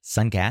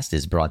Suncast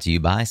is brought to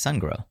you by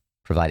SunGrow,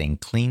 providing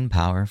clean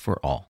power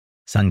for all.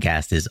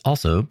 Suncast is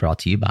also brought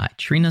to you by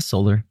Trina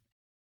Solar.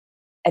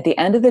 At the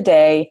end of the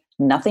day,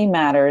 nothing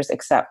matters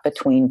except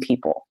between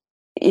people.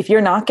 If you're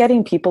not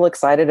getting people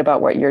excited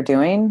about what you're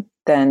doing,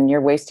 then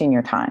you're wasting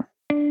your time.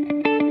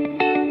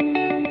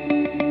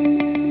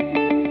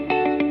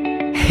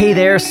 Hey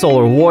there,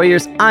 Solar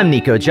Warriors. I'm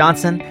Nico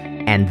Johnson,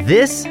 and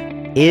this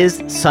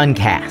is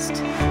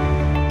Suncast.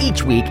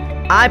 Each week,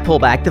 I pull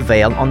back the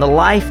veil on the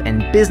life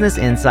and business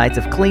insights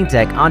of clean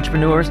tech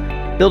entrepreneurs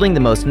building the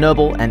most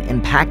noble and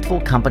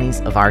impactful companies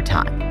of our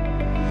time.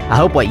 I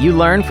hope what you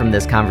learn from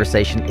this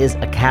conversation is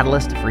a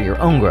catalyst for your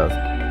own growth.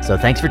 So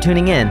thanks for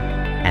tuning in,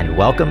 and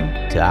welcome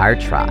to our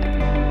tribe.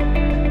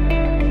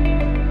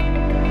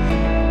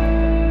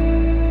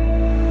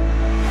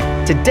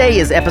 Today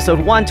is episode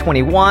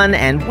 121,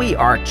 and we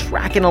are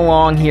tracking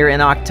along here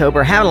in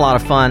October, having a lot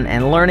of fun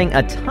and learning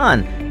a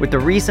ton with the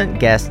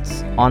recent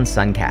guests on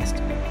Suncast.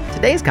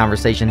 Today's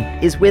conversation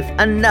is with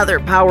another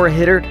power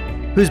hitter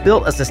who's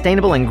built a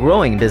sustainable and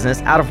growing business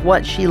out of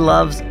what she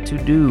loves to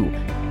do.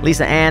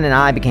 Lisa Ann and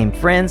I became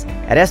friends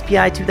at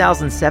SPI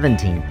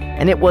 2017,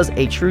 and it was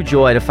a true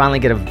joy to finally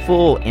get a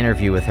full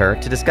interview with her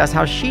to discuss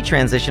how she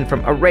transitioned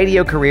from a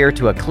radio career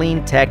to a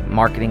clean tech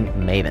marketing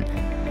maven.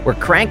 We're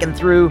cranking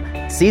through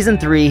season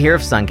 3 here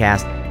of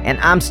Suncast, and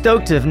I'm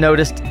stoked to have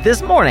noticed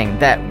this morning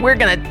that we're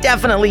going to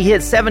definitely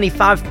hit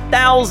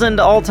 75,000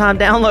 all-time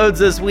downloads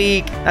this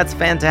week. That's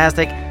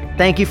fantastic.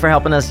 Thank you for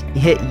helping us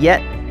hit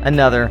yet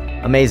another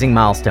amazing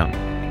milestone.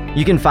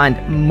 You can find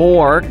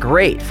more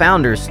great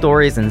founders,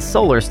 stories, and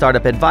solar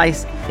startup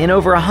advice in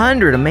over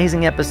 100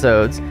 amazing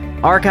episodes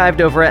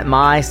archived over at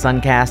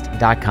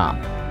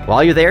mysuncast.com.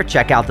 While you're there,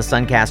 check out the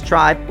Suncast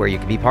Tribe, where you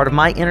can be part of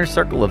my inner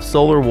circle of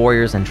solar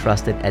warriors and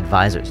trusted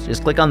advisors.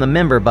 Just click on the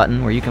member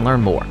button where you can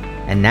learn more.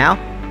 And now,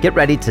 get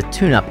ready to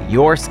tune up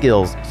your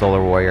skills,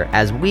 Solar Warrior,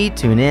 as we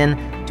tune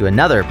in to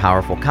another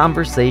powerful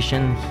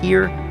conversation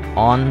here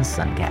on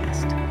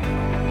Suncast.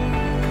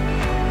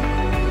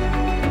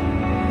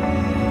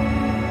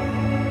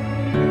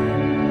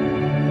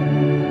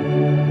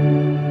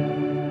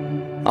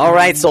 All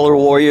right, Solar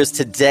Warriors,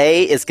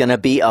 today is going to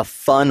be a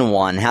fun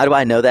one. How do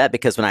I know that?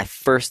 Because when I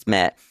first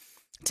met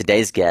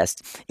today's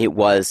guest, it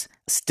was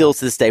still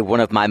to this day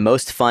one of my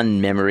most fun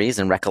memories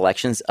and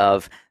recollections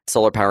of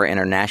Solar Power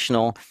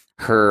International.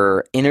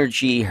 Her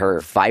energy,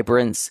 her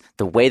vibrance,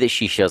 the way that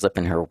she shows up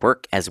in her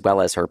work as well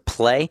as her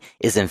play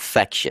is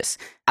infectious.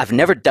 I've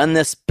never done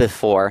this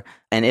before,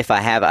 and if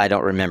I have, I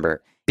don't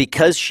remember.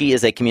 Because she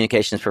is a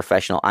communications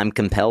professional, I'm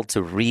compelled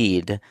to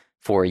read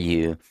for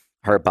you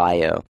her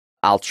bio.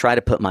 I'll try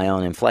to put my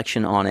own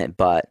inflection on it,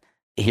 but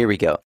here we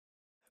go.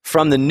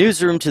 From the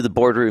newsroom to the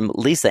boardroom,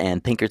 Lisa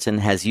Ann Pinkerton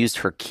has used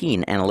her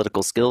keen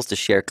analytical skills to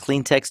share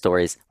clean tech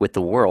stories with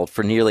the world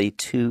for nearly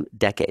 2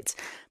 decades.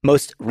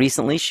 Most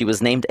recently, she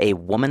was named a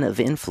Woman of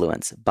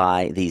Influence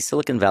by the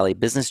Silicon Valley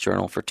Business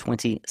Journal for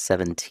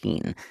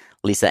 2017.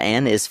 Lisa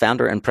Ann is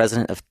founder and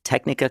president of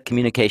Technica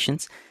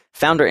Communications,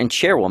 founder and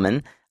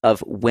chairwoman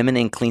of Women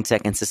in Clean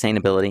Tech and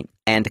Sustainability,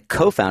 and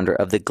co-founder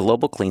of the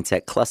Global Clean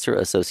Tech Cluster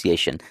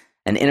Association,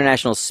 an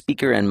international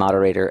speaker and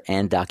moderator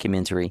and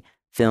documentary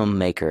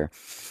filmmaker.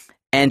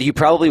 And you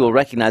probably will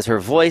recognize her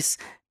voice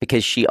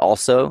because she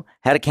also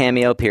had a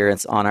cameo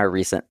appearance on our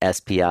recent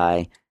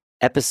SPI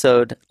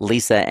episode.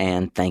 Lisa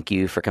Ann, thank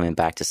you for coming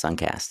back to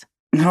Suncast.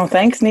 Oh,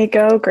 thanks,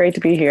 Nico. Great to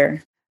be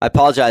here. I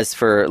apologize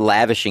for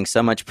lavishing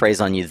so much praise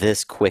on you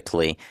this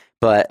quickly,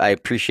 but I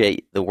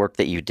appreciate the work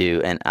that you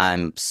do, and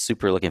I'm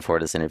super looking forward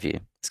to this interview.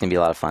 It's going to be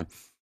a lot of fun.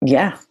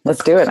 Yeah,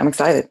 let's do it. I'm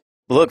excited.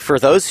 Look, for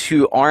those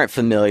who aren't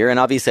familiar, and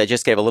obviously I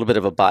just gave a little bit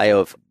of a bio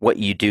of what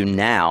you do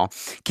now,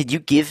 could you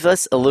give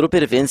us a little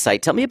bit of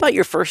insight? Tell me about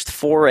your first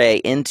foray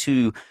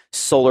into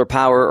solar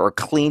power or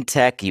clean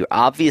tech. You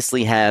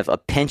obviously have a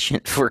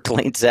penchant for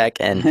clean tech,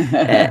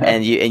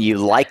 and you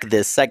like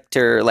this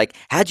sector. Like,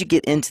 how'd you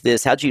get into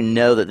this? How'd you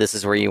know that this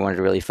is where you wanted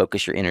to really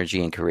focus your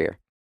energy and career?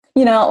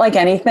 You know, like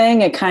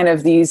anything, it kind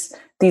of these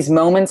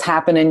moments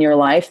happen in your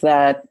life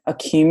that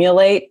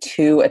accumulate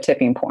to a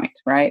tipping point,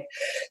 right?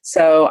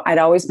 So I'd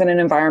always been an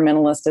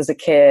environmentalist as a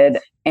kid,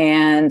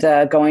 and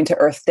going to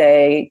Earth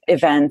Day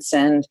events,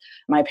 and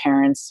my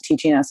parents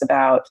teaching us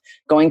about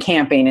going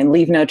camping and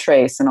leave no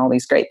trace and all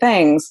these great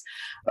things.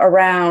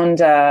 Around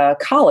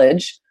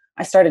college,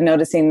 I started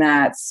noticing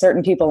that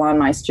certain people on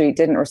my street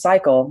didn't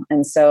recycle.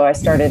 And so I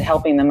started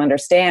helping them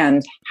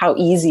understand how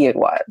easy it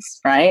was,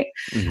 right?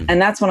 Mm-hmm.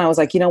 And that's when I was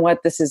like, you know what,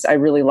 I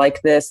really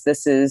like this.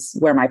 This is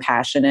where my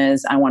passion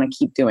is. I want to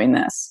keep doing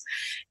this.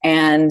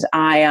 And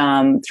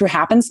I, through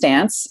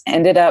happenstance,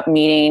 ended up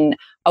meeting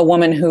a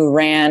woman who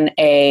ran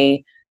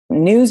a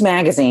news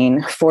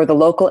magazine for the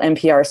local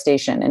NPR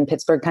station in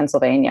Pittsburgh,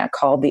 Pennsylvania,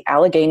 called the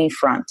Allegheny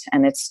Front.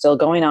 And it's still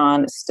going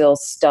on, still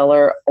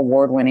stellar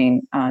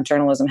award-winning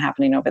journalism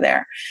happening over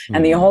there. Mm-hmm.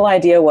 And the whole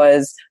idea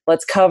was,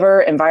 let's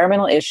cover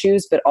environmental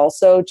issues, but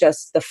also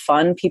just the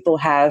fun people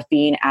have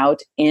being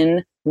out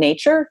in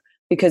nature.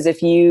 Because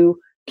if you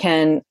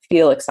can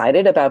feel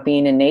excited about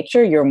being in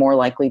nature, you're more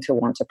likely to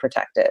want to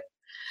protect it.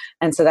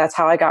 And so that's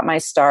how I got my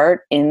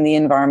start in the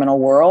environmental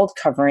world,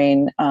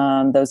 covering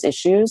those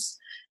issues.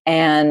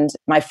 And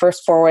my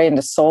first foray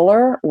into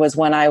solar was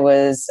when I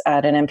was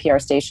at an NPR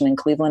station in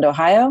Cleveland,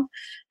 Ohio,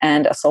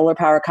 and a solar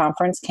power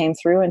conference came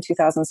through in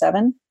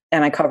 2007,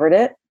 and I covered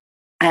it.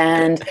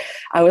 And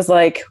I was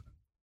like,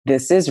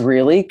 this is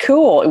really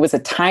cool. It was a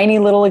tiny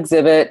little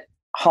exhibit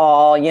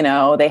hall.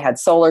 They had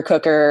solar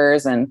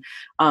cookers and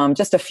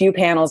just a few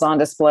panels on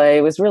display.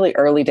 It was really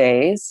early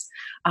days,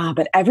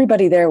 but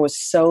everybody there was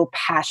so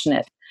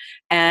passionate.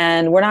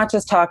 And we're not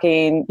just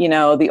talking,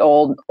 the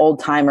old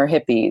timer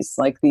hippies.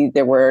 Like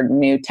there were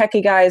new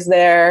techie guys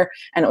there,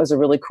 and it was a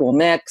really cool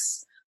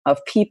mix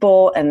of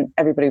people, and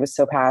everybody was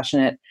so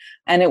passionate.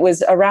 And it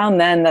was around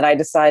then that I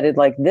decided,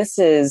 like, this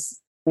is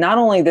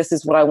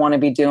what I want to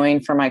be doing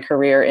for my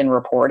career in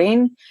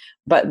reporting,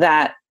 but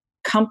that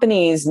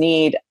companies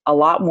need a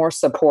lot more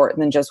support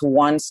than just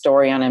one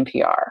story on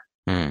NPR.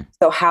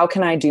 So how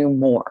can I do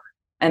more?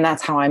 And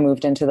that's how I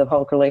moved into the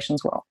public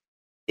relations world.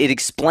 It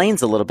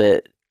explains a little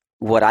bit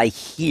what I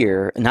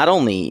hear, not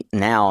only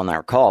now on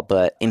our call,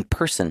 but in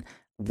person,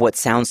 what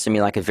sounds to me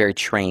like a very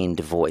trained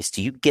voice.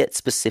 Do you get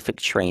specific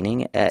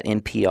training at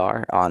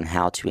NPR on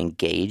how to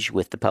engage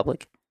with the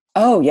public?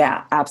 Oh,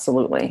 yeah,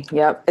 absolutely.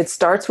 Yep. It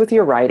starts with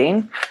your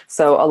writing.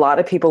 So a lot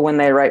of people, when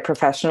they write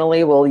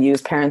professionally, will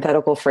use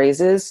parenthetical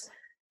phrases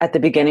at the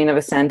beginning of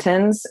a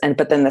sentence,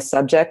 but then the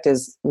subject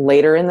is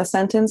later in the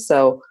sentence.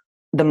 So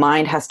the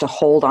mind has to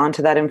hold on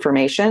to that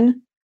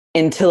information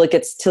till you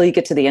get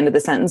to the end of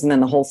the sentence, and then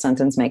the whole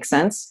sentence makes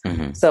sense.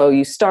 Mm-hmm. So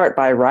you start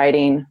by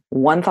writing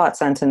one thought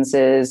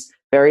sentences,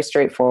 very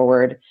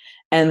straightforward.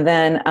 And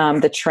then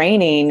the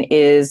training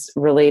is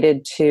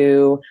related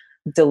to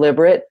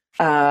deliberate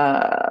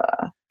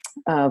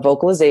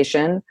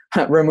vocalization,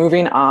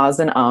 removing ahs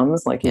and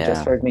ums, like you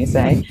just heard me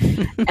say.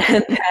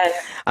 And then,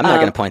 I'm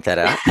not going to point that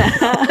out.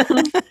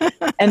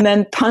 And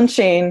then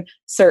punching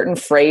certain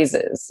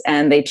phrases.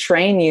 And they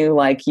train you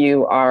like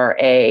you are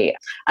an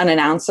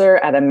announcer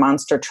at a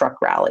monster truck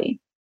rally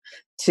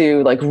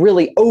to like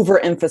really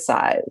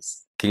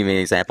overemphasize. Can you give me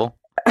an example?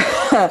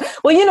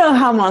 Well, you know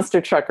how monster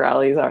truck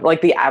rallies are.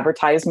 Like the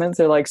advertisements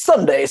are like,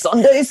 Sunday,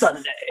 Sunday,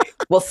 Sunday.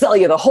 We'll sell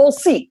you the whole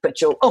seat, but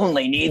you'll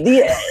only need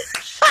the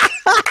edge.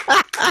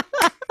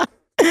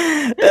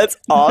 That's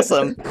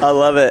awesome. I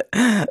love it.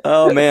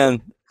 Oh,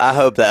 man. I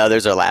hope that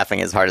others are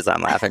laughing as hard as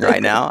I'm laughing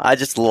right now. I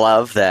just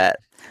love that.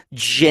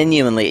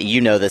 Genuinely,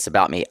 you know this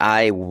about me.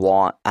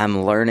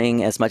 I'm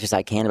learning as much as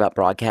I can about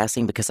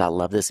broadcasting because I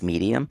love this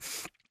medium.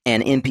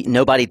 And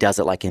nobody does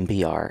it like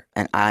NPR.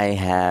 And I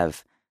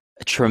have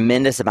a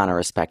tremendous amount of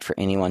respect for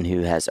anyone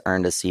who has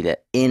earned a seat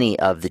at any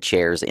of the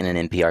chairs in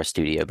an NPR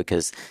studio,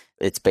 because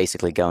it's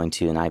basically going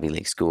to an Ivy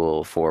League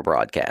school for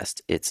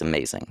broadcast. It's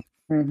amazing.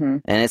 Mm-hmm.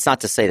 And it's not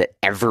to say that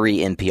every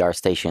NPR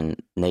station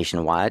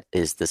nationwide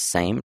is the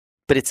same,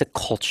 but it's a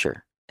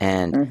culture.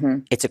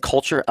 And it's a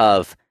culture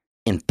of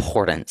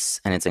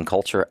importance, and it's a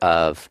culture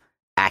of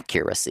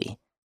accuracy.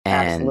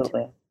 And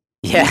absolutely.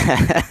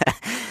 Yeah.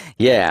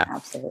 Yeah.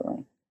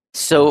 Absolutely.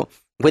 So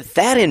with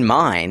that in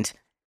mind,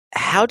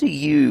 how do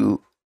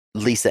you,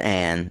 Lisa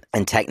Ann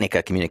and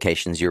Technica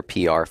Communications, your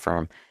PR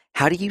firm,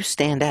 how do you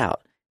stand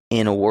out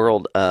in a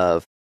world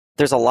of,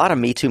 there's a lot of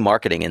Me Too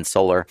marketing in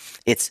solar.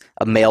 It's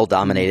a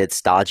male-dominated,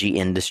 stodgy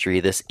industry,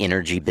 this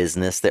energy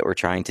business that we're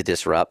trying to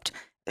disrupt.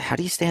 How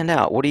do you stand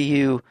out? What are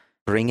you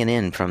bringing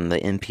in from the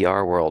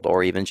NPR world,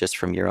 or even just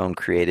from your own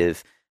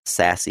creative,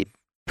 sassy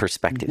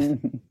perspective?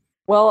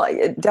 Well,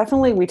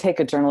 definitely we take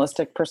a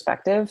journalistic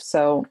perspective.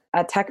 So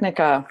at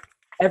Technica,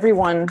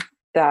 everyone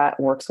that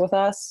works with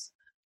us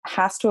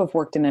has to have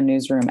worked in a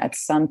newsroom at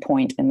some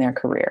point in their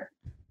career,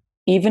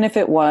 even if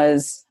it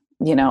was,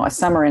 a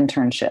summer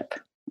internship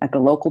at the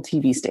local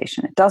TV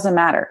station. It doesn't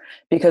matter,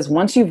 because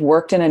once you've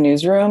worked in a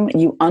newsroom,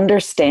 you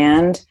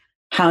understand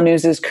how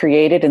news is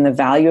created and the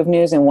value of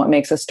news and what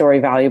makes a story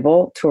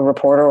valuable to a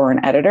reporter or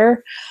an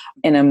editor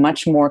in a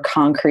much more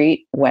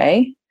concrete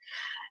way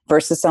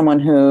versus someone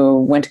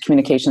who went to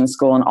communications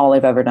school and all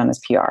they've ever done is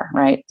PR,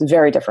 right? It's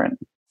very different.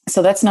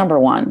 So that's number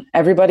one.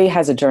 Everybody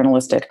has a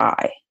journalistic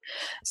eye.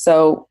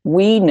 So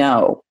we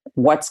know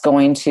what's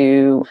going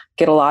to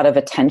get a lot of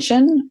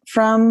attention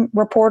from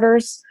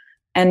reporters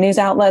and news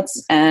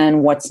outlets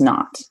and what's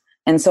not.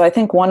 And so I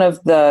think one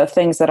of the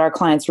things that our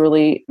clients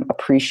really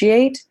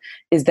appreciate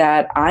is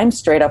that I'm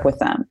straight up with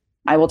them.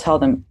 I will tell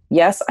them,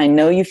 yes, I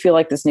know you feel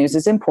like this news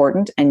is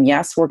important, and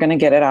yes, we're going to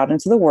get it out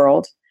into the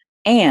world.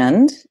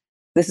 And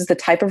this is the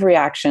type of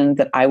reaction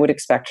that I would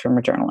expect from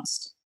a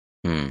journalist.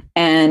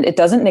 And it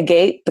doesn't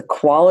negate the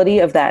quality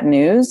of that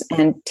news.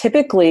 And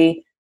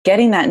typically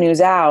getting that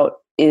news out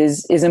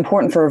is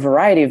important for a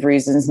variety of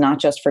reasons, not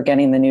just for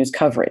getting the news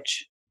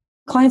coverage.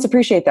 Clients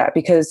appreciate that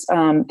because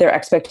their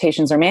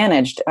expectations are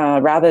managed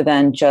rather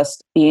than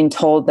just being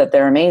told that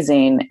they're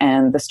amazing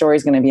and the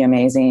story's going to be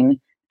amazing.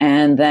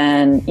 And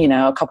then,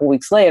 a couple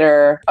weeks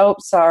later, oh,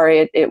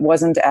 sorry, it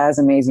wasn't as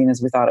amazing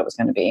as we thought it was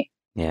going to be.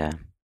 Yeah.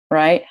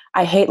 Right?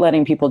 I hate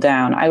letting people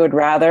down. I would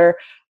rather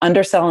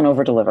undersell and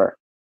overdeliver.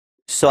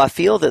 So I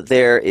feel that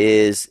there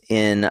is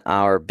in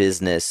our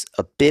business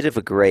a bit of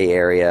a gray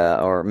area,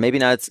 or maybe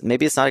not.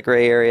 Maybe it's not a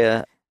gray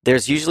area.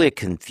 There's usually a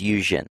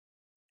confusion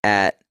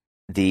at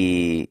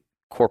the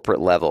corporate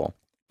level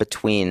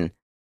between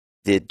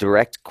the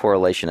direct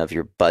correlation of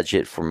your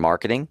budget for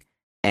marketing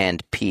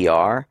and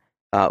PR,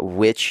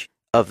 which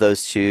of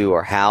those two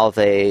or how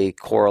they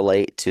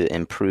correlate to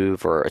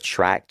improve or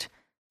attract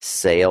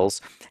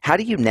sales. How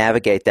do you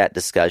navigate that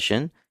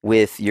discussion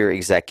with your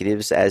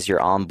executives as you're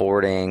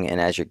onboarding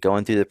and as you're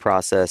going through the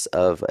process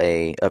of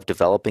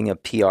developing a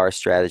PR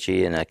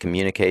strategy and a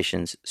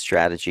communications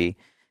strategy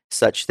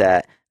such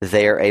that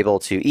they're able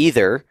to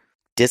either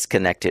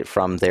disconnect it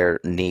from their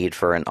need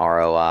for an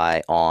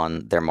ROI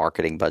on their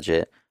marketing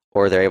budget,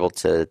 or they're able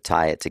to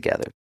tie it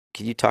together?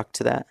 Can you talk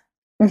to that?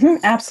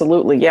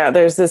 Absolutely. Yeah.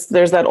 There's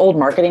that old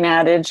marketing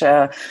adage.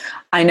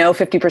 I know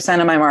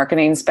 50% of my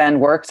marketing spend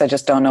works. I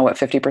just don't know what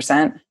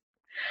 50%.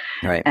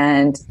 Right.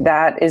 And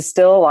that is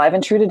still alive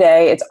and true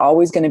today. It's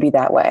always going to be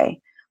that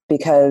way,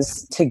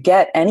 because to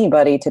get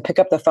anybody to pick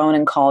up the phone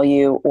and call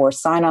you or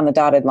sign on the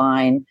dotted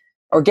line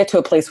or get to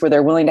a place where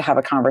they're willing to have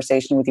a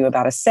conversation with you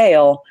about a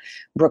sale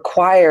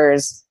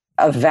requires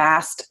a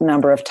vast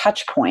number of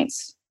touch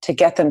points to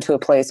get them to a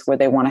place where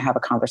they want to have a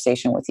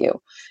conversation with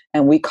you.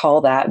 And we call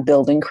that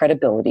building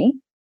credibility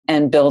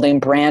and building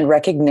brand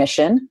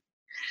recognition.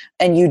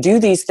 And you do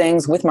these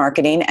things with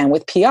marketing and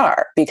with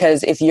PR,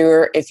 because if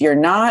you're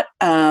not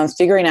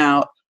figuring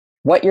out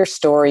what your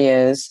story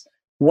is,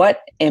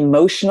 what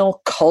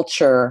emotional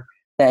culture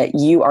that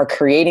you are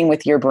creating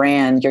with your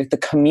brand, the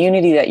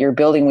community that you're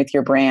building with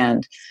your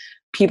brand,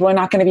 people are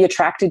not going to be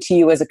attracted to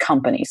you as a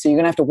company. So you're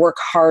going to have to work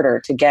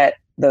harder to get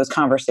those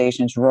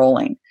conversations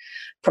rolling.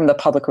 From the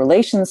public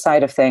relations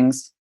side of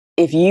things,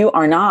 if you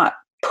are not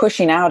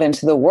pushing out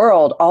into the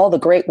world all the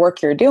great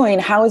work you're doing,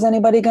 how is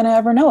anybody going to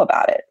ever know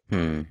about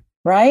it?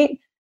 Right?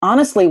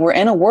 Honestly, we're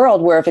in a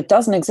world where if it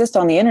doesn't exist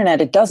on the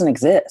internet, it doesn't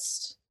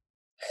exist.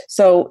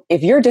 So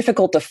if you're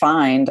difficult to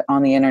find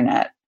on the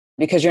internet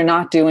because you're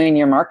not doing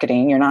your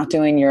marketing, you're not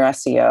doing your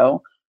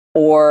SEO,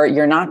 or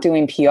you're not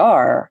doing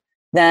PR,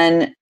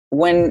 then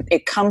when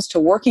it comes to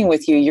working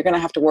with you, you're going to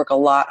have to work a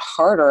lot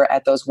harder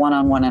at those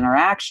one-on-one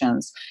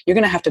interactions. You're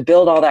going to have to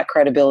build all that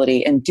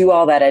credibility and do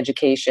all that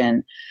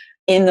education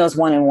in those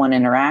one-on-one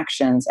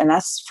interactions. And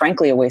that's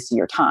frankly a waste of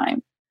your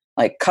time.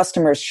 Like,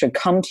 customers should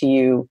come to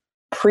you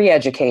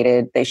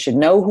pre-educated. They should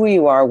know who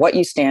you are, what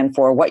you stand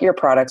for, what your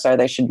products are.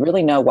 They should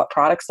really know what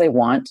products they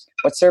want,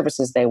 what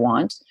services they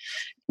want.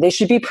 They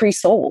should be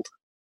pre-sold.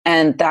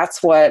 And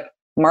that's what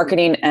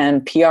marketing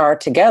and PR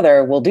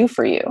together will do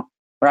for you,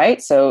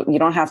 right? So you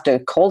don't have to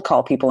cold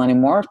call people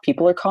anymore.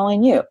 People are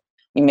calling you,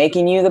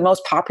 making you the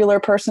most popular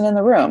person in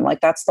the room.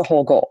 Like, that's the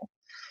whole goal.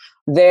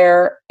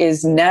 There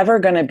is never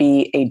going to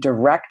be a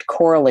direct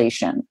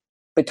correlation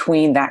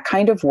between that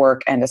kind of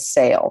work and a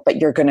sale, but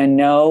you're going to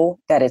know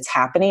that it's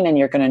happening and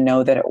you're going to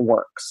know that it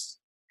works.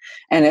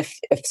 And if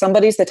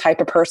somebody's the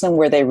type of person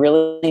where they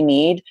really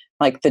need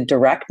like the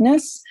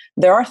directness,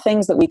 there are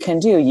things that we can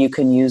do. You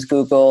can use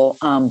Google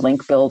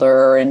Link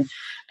Builder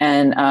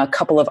and a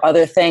couple of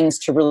other things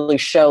to really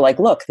show, like,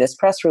 look, this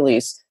press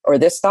release or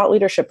this thought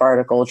leadership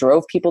article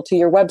drove people to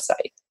your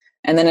website.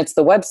 And then it's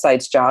the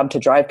website's job to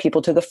drive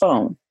people to the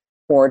phone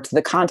or to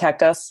the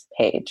contact us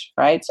page,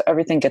 right? So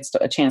everything gets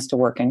a chance to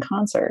work in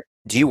concert.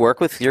 Do you work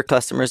with your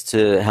customers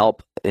to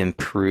help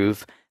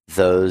improve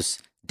those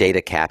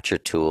data capture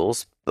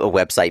tools? A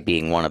website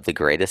being one of the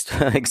greatest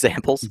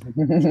examples.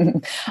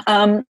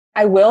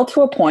 I will,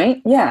 to a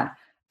point, yeah.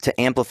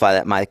 To amplify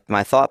that,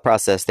 my thought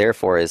process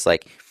therefore is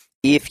like,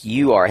 if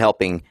you are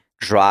helping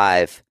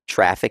drive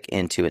traffic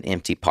into an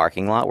empty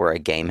parking lot where a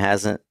game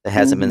hasn't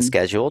been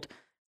scheduled,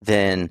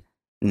 then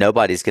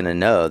nobody's going to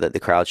know that the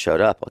crowd showed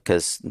up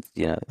because,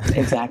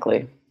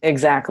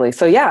 Exactly.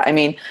 So yeah, I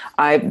mean,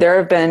 there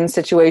have been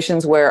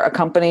situations where a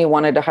company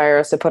wanted to hire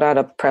us to put out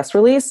a press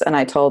release, and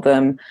I told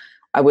them,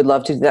 I would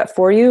love to do that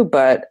for you,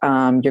 but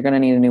you're going to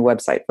need a new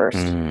website first.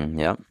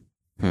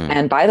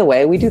 And by the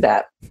way, we do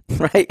that.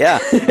 Right. Yeah.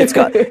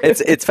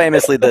 It's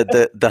famously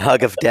the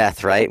hug of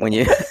death, right? When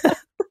you,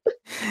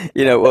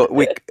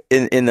 we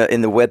in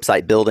the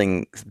website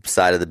building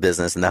side of the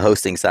business and the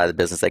hosting side of the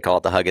business, they call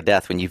it the hug of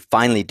death. When you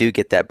finally do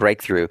get that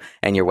breakthrough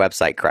and your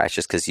website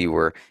crashes because you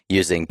were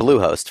using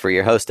Bluehost for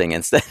your hosting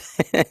instead.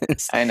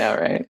 I know,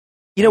 right?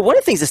 One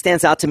of the things that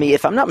stands out to me,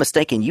 if I'm not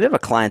mistaken, you have a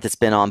client that's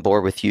been on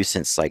board with you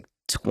since like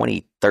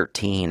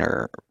 2013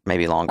 or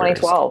maybe longer.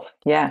 2012.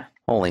 Yeah.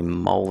 Holy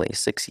moly,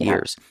 6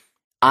 years.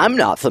 I'm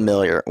not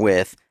familiar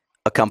with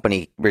a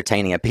company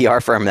retaining a PR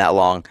firm that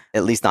long,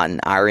 at least not in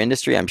our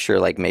industry. I'm sure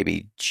like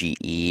maybe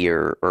GE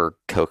or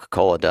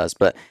Coca-Cola does.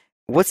 But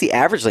what's the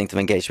average length of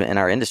engagement in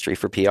our industry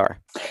for PR?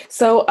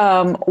 So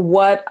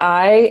what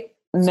I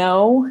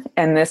know,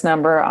 and this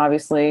number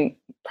obviously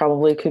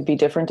probably could be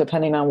different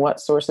depending on what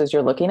sources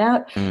you're looking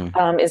at,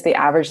 is the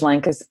average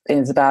length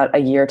is about a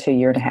year to a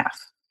year and a half.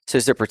 So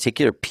is there a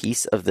particular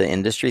piece of the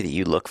industry that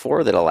you look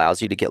for that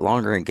allows you to get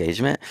longer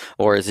engagement?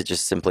 Or is it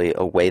just simply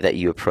a way that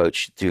you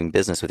approach doing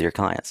business with your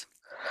clients?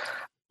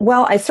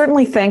 Well, I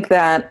certainly think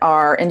that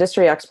our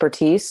industry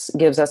expertise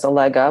gives us a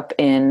leg up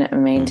in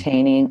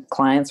maintaining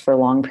clients for a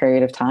long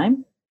period of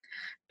time,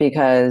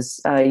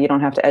 because you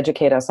don't have to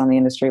educate us on the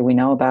industry. We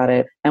know about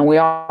it. And we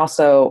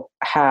also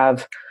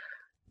have,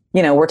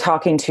 we're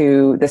talking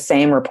to the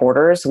same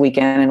reporters week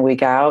in and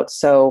week out.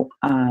 So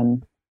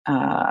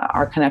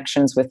our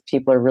connections with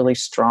people are really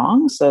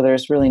strong. So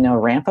there's really no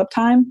ramp up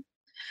time.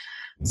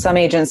 Some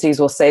agencies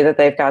will say that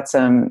they've got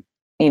some,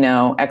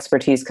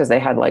 expertise because they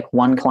had like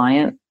one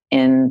client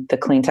in the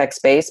clean tech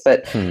space,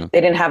 but they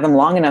didn't have them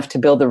long enough to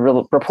build the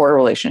reporter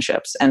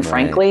relationships. And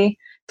frankly,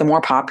 the more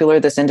popular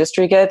this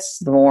industry gets,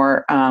 the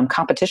more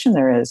competition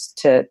there is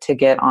to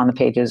get on the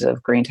pages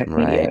of Green Tech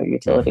Media or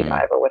Utility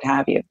Dive or what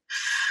have you.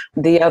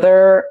 The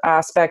other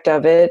aspect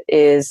of it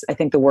is, I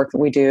think the work that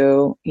we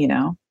do,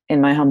 in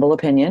my humble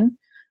opinion,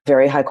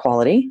 very high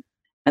quality.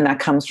 And that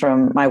comes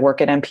from my work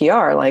at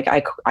NPR. Like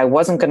I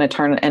wasn't going to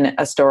turn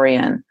a story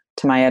in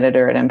to my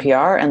editor at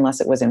NPR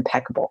unless it was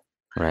impeccable.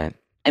 Right.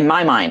 In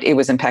my mind, it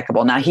was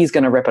impeccable. Now he's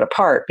going to rip it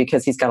apart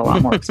because he's got a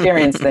lot more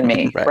experience than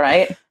me,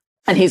 right?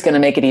 And he's going to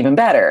make it even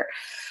better.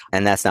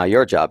 And that's now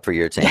your job for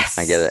your team. Yes,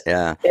 I get it.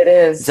 Yeah. It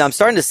is. So I'm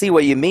starting to see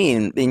what you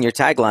mean in your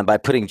tagline by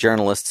putting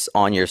journalists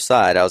on your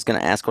side. I was going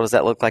to ask, what does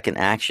that look like in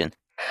action?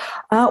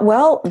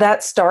 Well,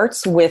 that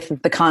starts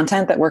with the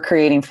content that we're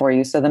creating for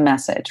you. So the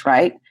message,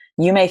 right?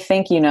 You may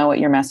think you know what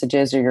your message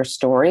is or your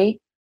story,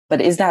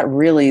 but is that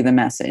really the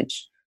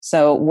message?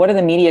 So what are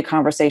the media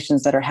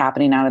conversations that are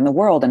happening out in the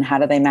world, and how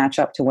do they match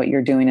up to what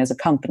you're doing as a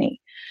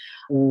company?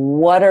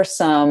 What are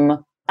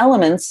some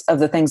elements of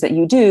the things that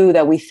you do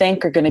that we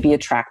think are going to be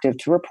attractive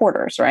to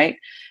reporters, right?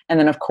 And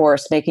then, of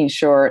course, making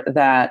sure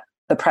that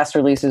the press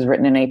release is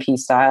written in AP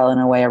style in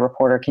a way a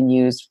reporter can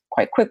use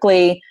quite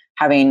quickly,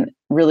 having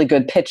really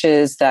good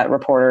pitches that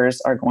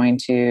reporters are going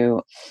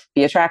to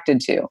be attracted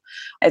to.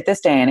 At this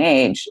day and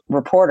age,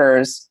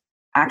 reporters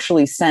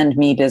actually send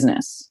me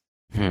business.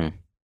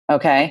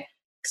 Okay?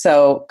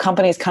 So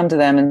companies come to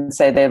them and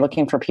say they're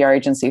looking for a PR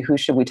agency. Who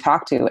should we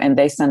talk to? And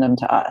they send them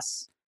to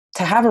us.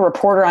 To have a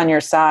reporter on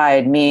your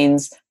side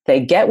means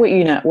they get what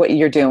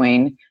you're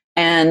doing,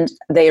 and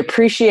they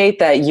appreciate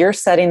that you're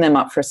setting them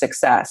up for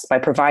success by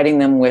providing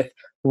them with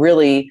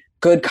really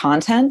good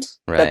content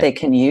that they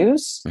can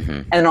use,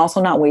 and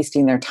also not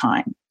wasting their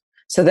time.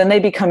 So then they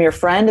become your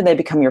friend and they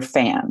become your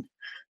fan.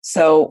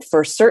 So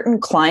for certain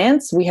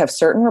clients, we have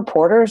certain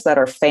reporters that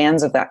are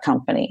fans of that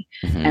company.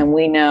 And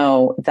we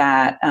know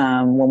that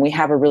when we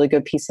have a really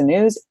good piece of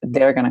news,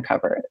 they're going to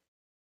cover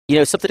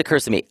it. Something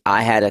occurs to me.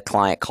 I had a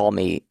client call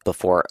me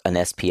before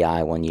an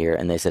SPI one year,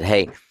 and they said,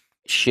 hey,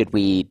 should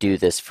we do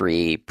this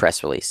free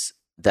press release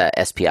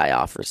that SPI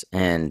offers?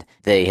 And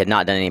they had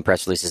not done any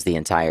press releases the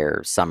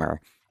entire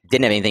summer.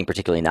 Didn't have anything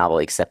particularly novel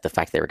except the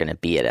fact they were going to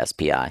be at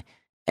SPI.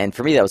 And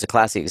for me, that was a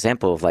classic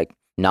example of like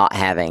not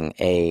having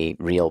a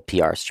real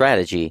PR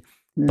strategy,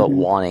 but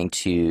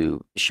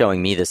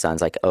showing me the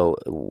signs like, oh,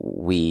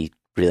 we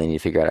really need to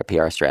figure out our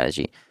PR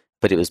strategy.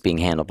 But it was being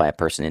handled by a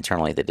person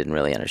internally that didn't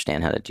really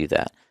understand how to do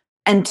that.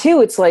 And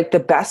two, it's like the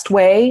best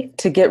way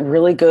to get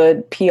really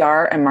good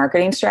PR and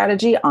marketing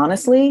strategy,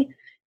 honestly,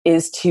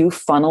 is to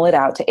funnel it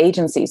out to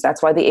agencies.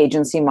 That's why the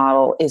agency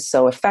model is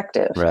so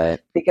effective. Right.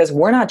 Because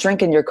we're not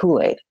drinking your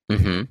Kool-Aid.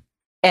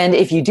 And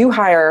if you do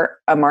hire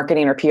a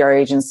marketing or PR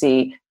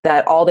agency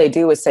that all they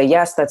do is say,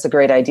 yes, that's a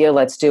great idea,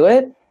 let's do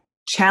it,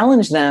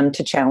 challenge them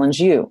to challenge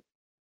you.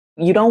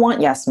 You don't want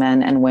yes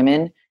men and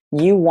women.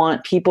 You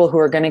want people who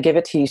are going to give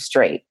it to you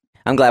straight.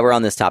 I'm glad we're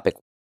on this topic.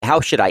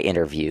 How should I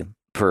interview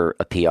for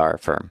a PR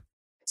firm?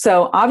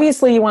 So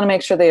obviously you want to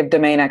make sure they have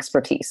domain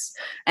expertise,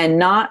 and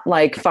not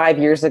like 5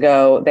 years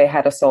ago they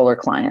had a solar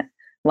client.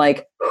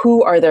 Like,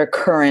 who are their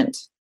current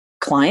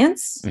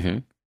clients?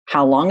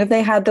 How long have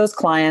they had those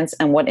clients,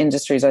 and what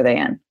industries are they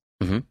in?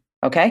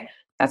 Okay.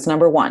 That's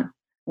number one.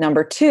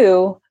 Number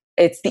two,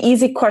 it's the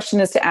easy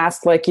question is to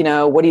ask, like,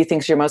 what do you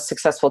think is your most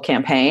successful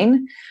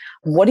campaign?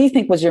 What do you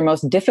think was your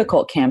most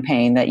difficult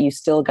campaign that you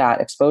still got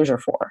exposure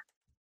for?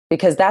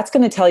 Because that's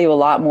going to tell you a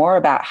lot more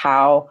about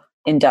how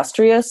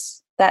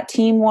industrious that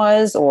team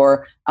was,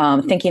 or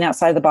thinking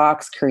outside the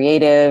box,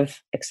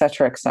 creative, et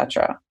cetera, et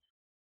cetera.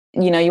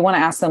 You want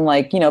to ask them,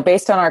 like,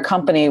 based on our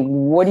company,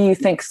 what do you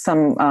think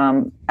some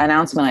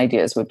announcement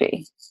ideas would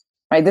be?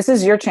 Right? This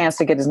is your chance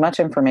to get as much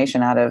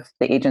information out of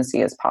the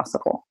agency as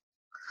possible.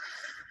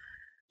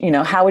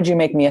 How would you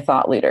make me a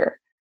thought leader?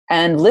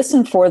 And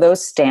listen for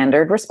those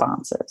standard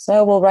responses.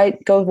 So we'll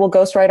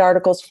ghostwrite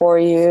articles for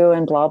you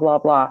and blah, blah,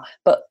 blah.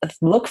 But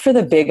look for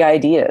the big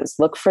ideas.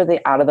 Look for the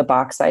out of the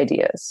box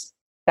ideas.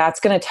 That's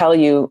going to tell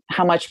you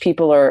how much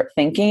people are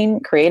thinking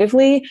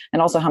creatively,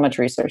 and also how much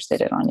research they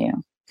did on you.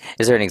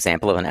 Is there an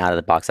example of an out of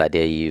the box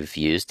idea you've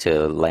used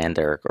to land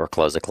or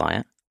close a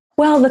client?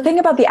 Well, the thing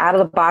about the out of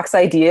the box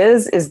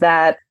ideas is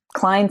that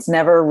clients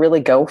never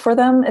really go for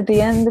them at the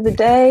end of the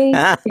day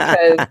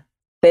because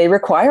they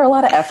require a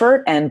lot of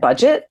effort and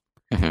budget.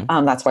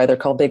 That's why they're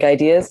called big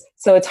ideas.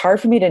 So it's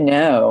hard for me to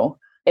know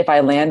if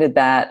I landed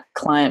that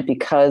client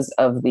because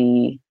of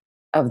the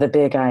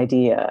big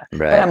idea.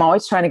 Right. But I'm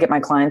always trying to get my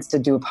clients to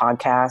do a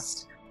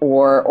podcast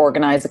or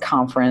organize a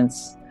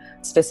conference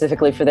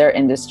specifically for their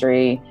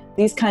industry.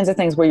 These kinds of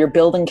things where you're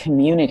building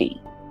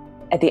community.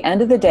 At the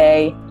end of the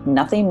day,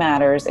 nothing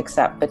matters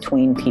except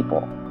between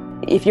people.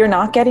 If you're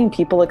not getting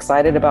people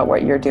excited about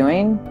what you're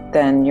doing,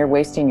 then you're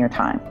wasting your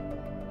time.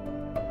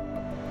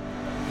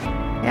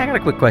 Yeah, I got a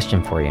quick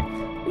question for you.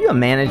 Are you a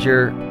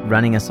manager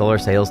running a solar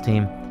sales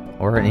team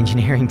or an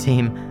engineering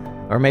team?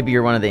 Or maybe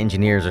you're one of the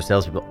engineers or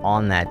salespeople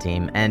on that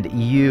team, and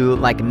you,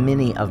 like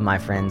many of my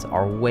friends,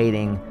 are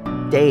waiting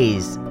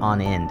days on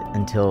end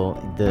until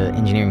the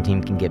engineering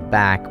team can get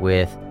back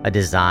with a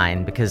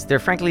design because they're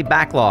frankly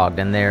backlogged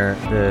and they're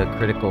the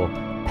critical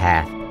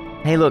path.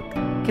 Hey, look,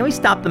 can we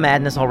stop the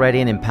madness already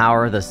and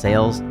empower the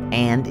sales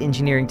and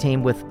engineering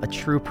team with a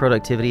true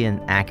productivity and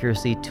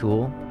accuracy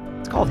tool?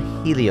 It's called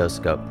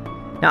Helioscope.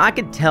 Now, I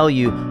could tell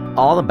you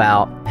all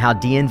about how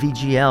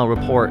DNVGL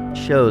report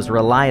shows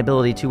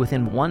reliability to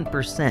within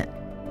 1%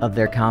 of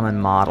their common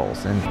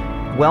models.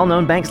 And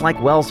well-known banks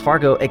like Wells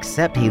Fargo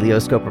accept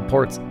Helioscope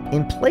reports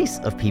in place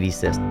of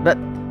PVSys. But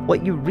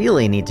what you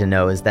really need to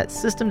know is that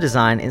system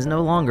design is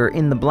no longer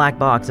in the black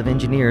box of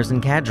engineers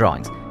and CAD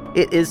drawings.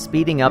 It is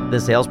speeding up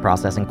the sales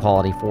process and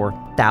quality for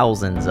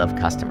thousands of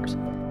customers.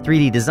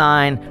 3D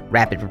design,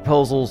 rapid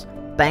proposals,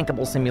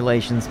 bankable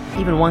simulations,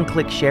 even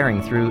one-click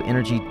sharing through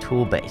Energy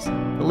Toolbase.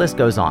 The list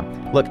goes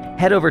on. Look,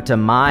 head over to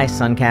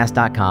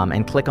mysuncast.com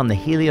and click on the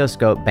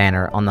Helioscope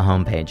banner on the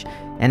homepage.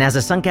 And as a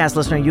Suncast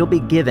listener, you'll be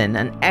given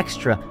an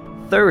extra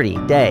 30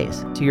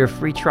 days to your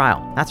free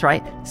trial. That's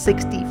right,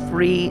 60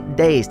 free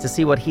days to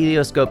see what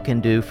Helioscope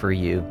can do for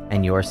you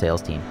and your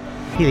sales team.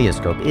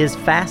 Helioscope is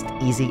fast,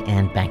 easy,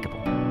 and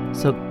bankable.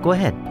 So go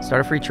ahead,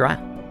 start a free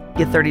trial.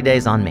 Get 30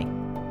 days on me.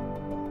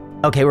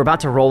 Okay, we're about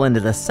to roll into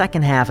the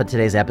second half of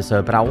today's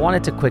episode, but I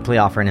wanted to quickly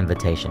offer an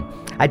invitation.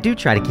 I do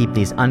try to keep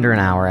these under an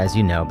hour, as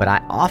you know, but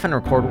I often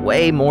record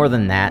way more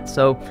than that,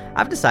 so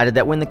I've decided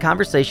that when the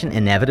conversation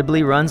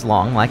inevitably runs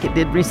long, like it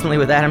did recently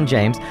with Adam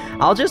James,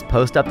 I'll just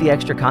post up the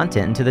extra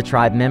content into the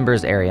Tribe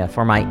members area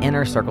for my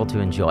inner circle to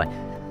enjoy.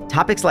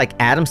 Topics like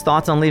Adam's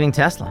thoughts on leaving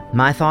Tesla,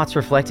 my thoughts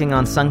reflecting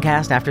on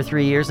Suncast after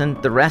 3 years, and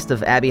the rest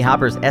of Abby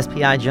Hopper's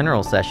SPI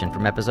General session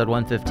from episode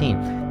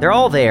 115. They're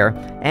all there,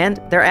 and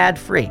they're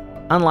ad-free.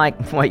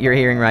 Unlike what you're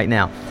hearing right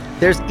now.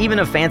 There's even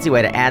a fancy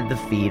way to add the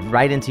feed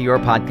right into your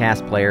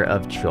podcast player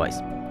of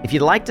choice. If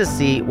you'd like to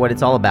see what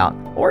it's all about,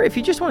 or if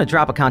you just want to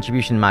drop a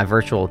contribution in my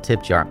virtual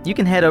tip jar, you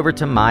can head over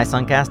to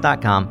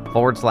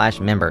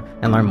mysuncast.com/member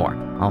and learn more.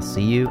 I'll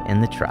see you in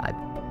the tribe.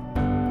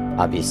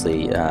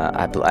 Obviously,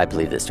 I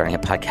believe that starting a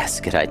podcast is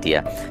a good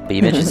idea, but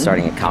you mentioned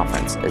starting a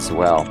conference as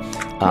well.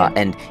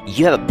 And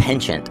you have a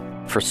penchant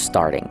for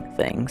starting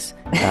things.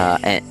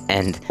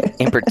 And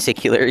in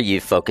particular,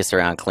 you focus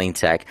around clean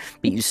tech,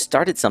 but you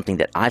started something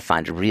that I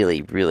find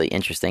really, really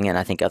interesting, and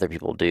I think other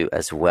people do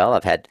as well.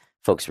 I've had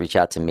folks reach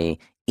out to me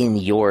in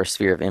your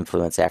sphere of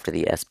influence after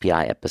the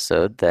SPI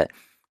episode that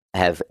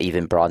have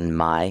even broadened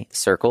my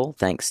circle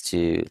thanks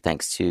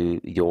to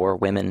your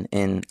women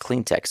in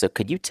clean tech. So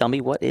could you tell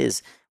me what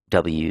is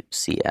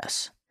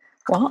WCS?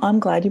 Well, I'm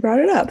glad you brought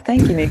it up.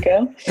 Thank you,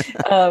 Nico.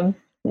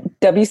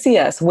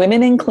 WCS,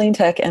 Women in Clean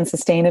Tech and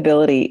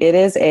Sustainability. It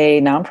is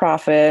a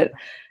nonprofit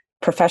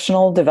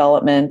professional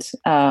development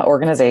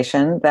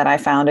organization that I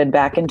founded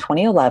back in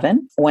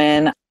 2011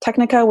 when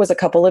Technica was a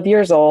couple of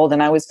years old,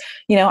 and I was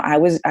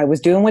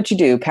doing what you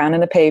do,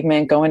 pounding the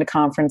pavement, going to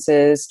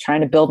conferences,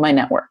 trying to build my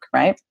network,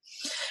 right?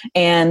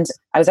 And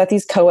I was at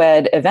these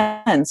co-ed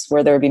events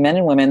where there would be men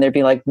and women. There'd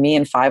be like me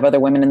and 5 other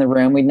women in the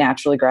room. We'd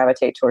naturally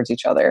gravitate towards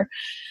each other.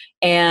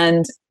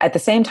 And at the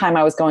same time,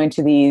 I was going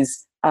to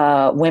these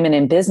women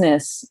in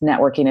business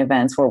networking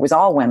events where it was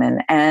all women,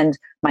 and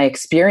my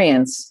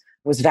experience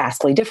was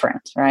vastly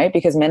different, right?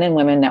 Because men and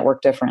women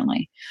network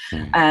differently.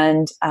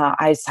 And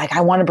I was like,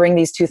 I want to bring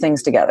these two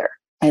things together.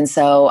 And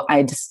so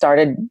I just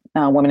started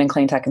Women in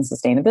Clean Tech and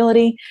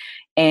Sustainability,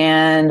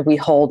 and we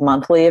hold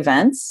monthly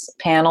events,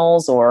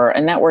 panels, or a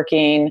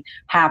networking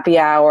happy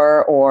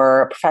hour,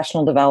 or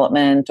professional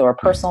development or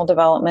personal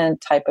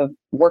development type of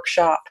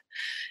workshop.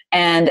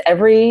 And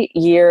every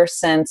year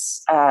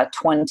since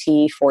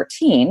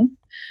 2014,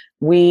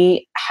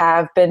 we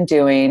have been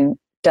doing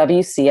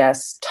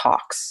WCS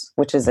Talks,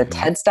 which is a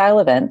TED-style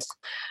event.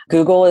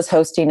 Google is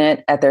hosting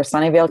it at their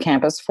Sunnyvale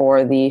campus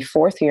for the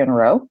 4th year in a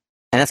row.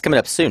 And that's coming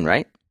up soon,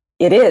 right?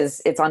 It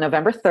is. It's on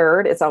November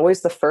 3rd. It's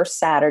always the first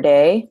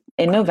Saturday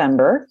in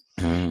November,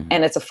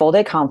 and it's a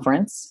full-day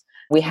conference.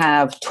 We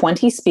have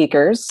 20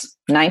 speakers,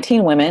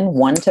 19 women,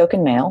 1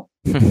 token male.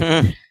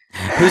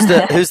 Who's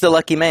the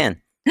lucky man?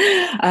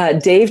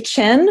 Dave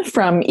Chen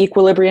from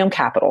Equilibrium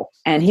Capital.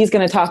 And he's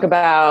going to talk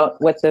about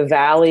what the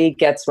Valley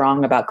gets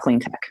wrong about clean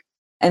tech.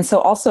 And so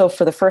also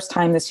for the first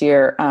time this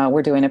year,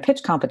 we're doing a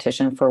pitch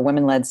competition for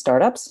women-led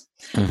startups.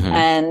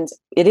 And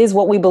it is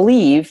what we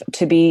believe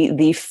to be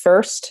the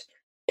first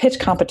pitch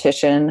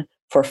competition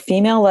for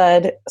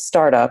female-led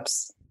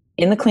startups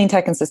in the clean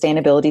tech and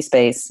sustainability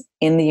space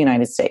in the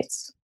United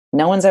States.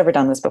 No one's ever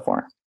done this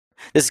before.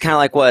 This is kind of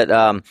like what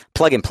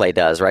Plug and Play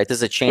does, right? This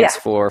is a chance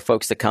Yeah. for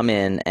folks to come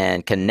in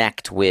and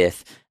connect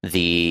with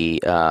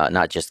the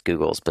not just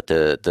Googles, but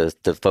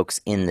the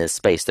folks in this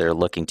space that are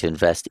looking to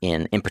invest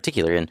in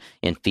particular,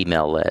 in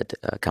female-led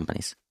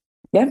companies.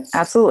 Yeah,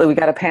 absolutely. We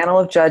got a panel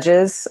of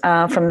judges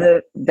from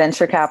the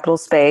venture capital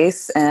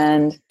space,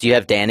 and Do you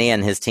have Danny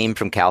and his team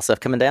from CalSUF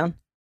coming down?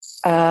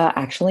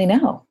 actually,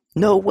 no.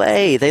 No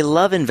way. They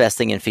love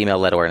investing in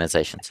female-led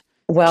organizations.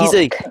 Well, He's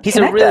a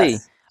connect really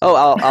us.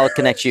 I'll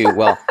connect you.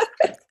 Well,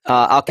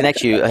 I'll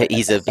connect you.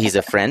 He's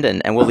a friend,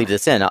 and we'll leave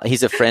this in.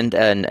 He's a friend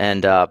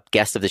and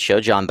guest of the show.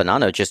 John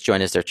Bonanno just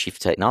joined as their chief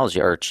technology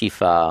or chief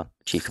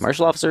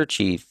commercial officer,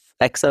 chief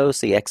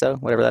CXO,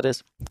 whatever that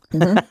is.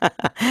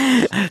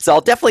 Mm-hmm. So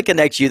I'll definitely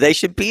connect you. They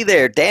should be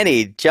there.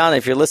 Danny, John,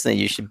 if you're listening,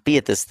 you should be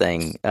at this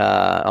thing.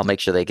 I'll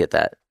make sure they get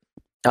that.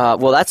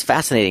 Well, that's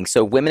fascinating.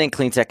 So women in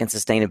clean tech and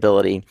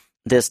sustainability,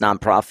 this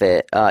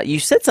nonprofit, you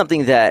said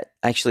something that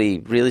actually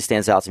really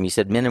stands out to me. You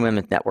said men and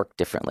women network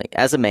differently.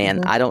 As a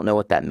man, I don't know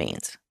what that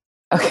means.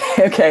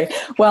 Okay.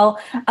 Well,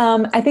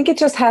 I think it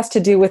just has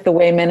to do with the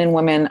way men and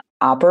women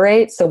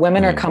operate. So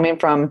women are coming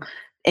from,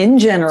 in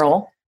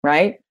general,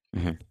 right?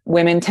 Mm-hmm.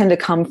 Women tend to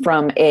come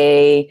from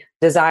a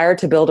desire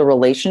to build a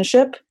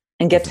relationship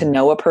and get to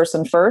know a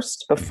person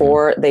first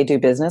before they do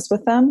business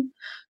with them.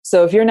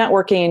 So if you're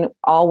networking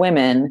all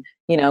women,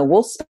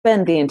 we'll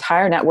spend the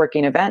entire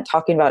networking event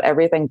talking about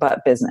everything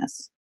but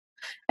business.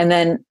 And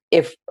then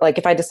if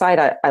I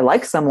decide I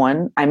like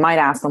someone, I might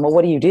ask them, well,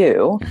 what do you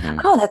do?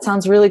 Oh, that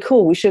sounds really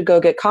cool. We should go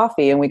get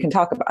coffee and we can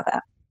talk about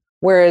that.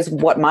 Whereas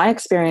what my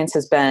experience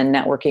has been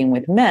networking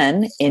with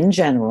men in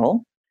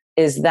general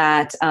is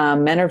that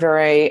men are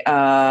very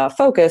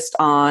focused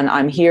on,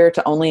 I'm here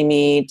to only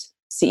meet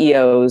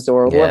CEOs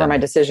or whoever my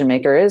decision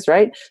maker is,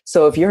 right?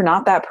 So if you're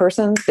not that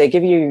person, they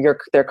give you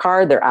their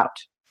card, they're out.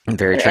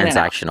 Very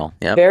transactional.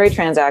 Yeah. Very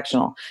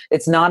transactional.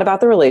 It's not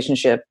about the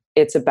relationship.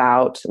 It's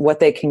about what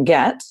they can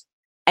get.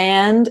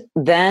 And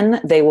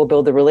then they will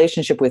build the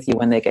relationship with you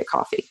when they get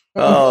coffee.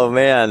 Oh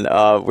man,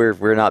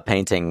 we're not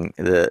painting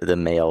the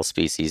male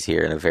species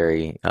here in a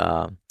very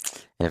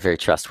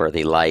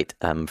trustworthy light,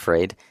 I'm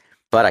afraid.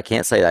 But I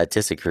can't say that I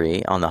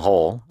disagree on the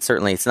whole.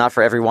 Certainly, it's not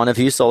for every one of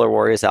you solar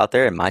warriors out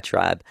there. And my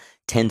tribe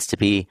tends to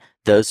be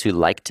those who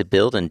like to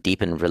build and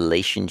deepen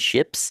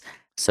relationships.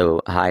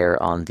 So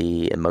higher on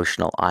the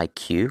emotional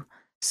IQ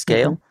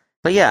scale.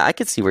 But yeah, I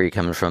could see where you're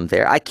coming from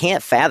there. I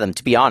can't fathom,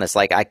 to be honest,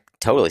 like I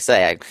totally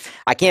say,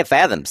 I can't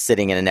fathom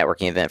sitting in a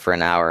networking event for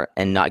an hour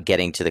and not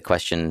getting to the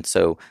question,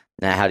 so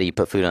now how do you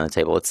put food on the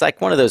table? It's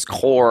like one of those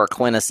core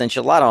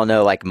quintessential, I don't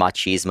know, like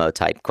machismo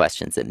type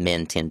questions that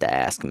men tend to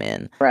ask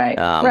men. Right,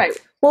 right.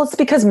 Well, it's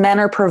because men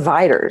are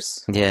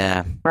providers.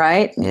 Yeah.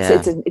 Right?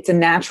 Yeah. It's a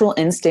natural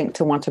instinct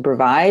to want to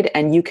provide,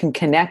 and you can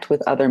connect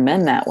with other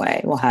men that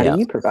way. Well, how do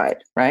you provide,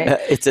 right?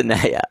 It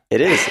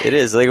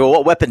is. Like, well,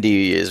 what weapon do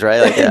you use,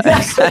 right? Like,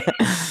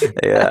 Exactly.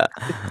 Yeah.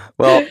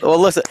 Well,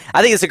 listen,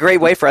 I think it's a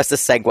great way for us to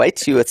segue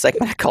to a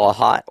segment I call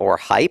Hot or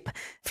Hype.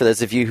 For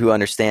those of you who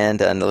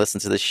understand and listen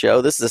to the show,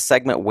 this is a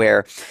segment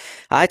where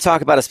I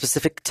talk about a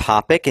specific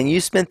topic, and you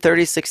spend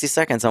 30, 60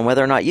 seconds on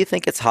whether or not you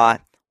think it's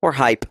hot or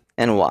hype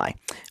and why.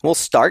 We'll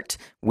start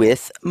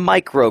with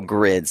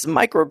microgrids.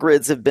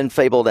 Microgrids have been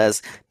fabled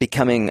as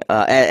becoming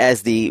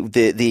as the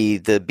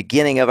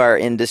beginning of our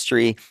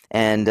industry,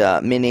 and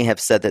many have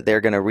said that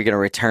we're going to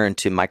return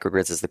to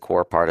microgrids as the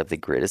core part of the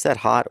grid. Is that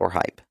hot or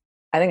hype?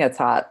 I think that's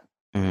hot.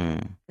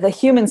 The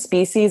human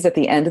species at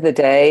the end of the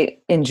day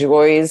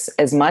enjoys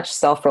as much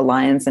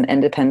self-reliance and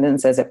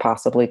independence as it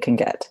possibly can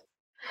get.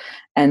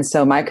 And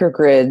so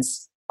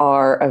microgrids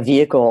are a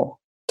vehicle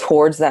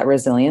towards that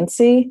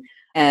resiliency.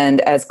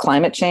 And as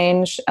climate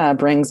change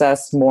brings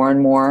us more and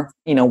more,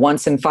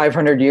 once in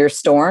 500 year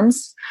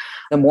storms,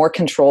 the more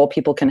control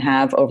people can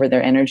have over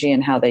their energy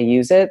and how they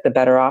use it, the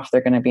better off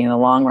they're going to be in the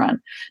long run.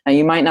 Now,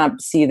 you might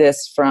not see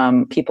this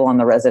from people on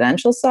the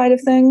residential side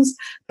of things,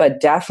 but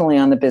definitely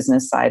on the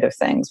business side of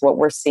things. What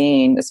we're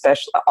seeing,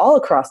 especially all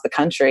across the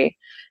country,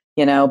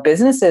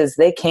 businesses,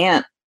 they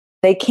can't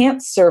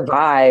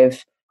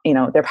survive,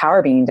 their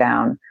power being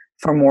down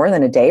for more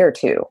than a day or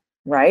two,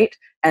 right?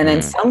 And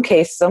in some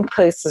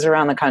places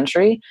around the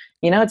country,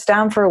 it's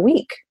down for a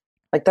week.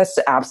 Like, that's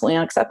absolutely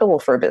unacceptable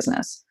for a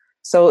business.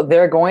 So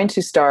they're going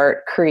to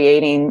start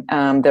creating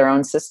their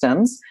own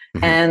systems,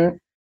 and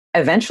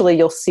eventually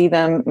you'll see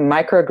them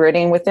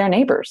microgridding with their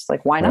neighbors.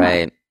 Like, why not?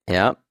 Right.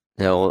 Yeah.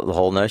 The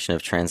whole notion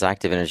of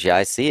transactive energy.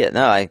 I see it.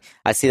 No,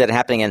 I see that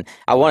happening. And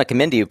I want to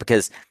commend you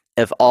because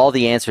of all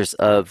the answers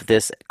of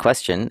this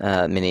question,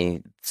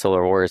 many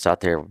solar warriors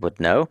out there would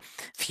know.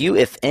 Few,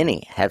 if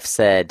any, have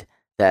said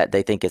that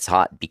they think it's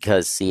hot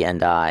because C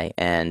and I,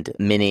 and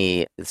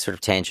many sort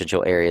of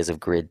tangential areas of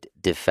grid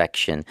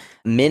defection.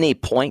 Many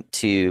point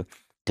to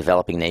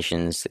developing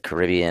nations, the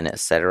Caribbean,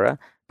 etc.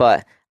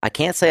 But I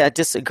can't say I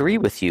disagree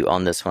with you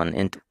on this one.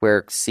 And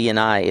where C and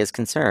I is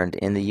concerned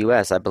in the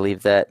U.S., I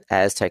believe that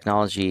as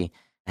technology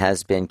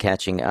has been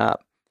catching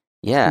up,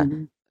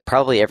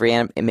 probably every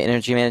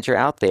energy manager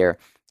out there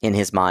in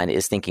his mind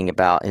is thinking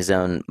about his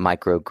own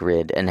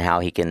microgrid and how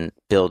he can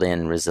build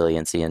in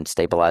resiliency and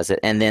stabilize it,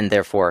 and then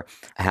therefore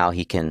how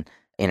he can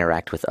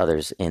interact with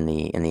others in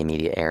the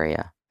immediate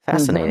area.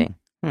 Fascinating.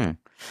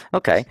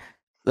 Okay.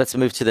 Let's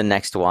move to the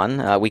next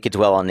one. We could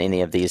dwell on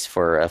any of these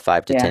for a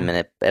 5 to 10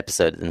 minute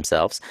episode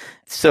themselves.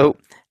 So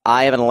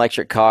I have an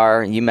electric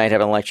car. You might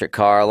have an electric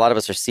car. A lot of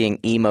us are seeing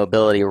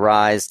e-mobility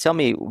rise. Tell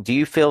me, do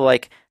you feel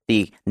like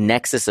the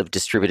nexus of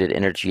distributed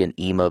energy and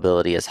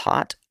e-mobility is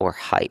hot or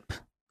hype?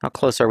 How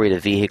close are we to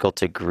vehicle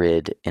to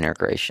grid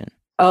integration?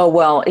 Oh,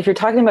 well, if you're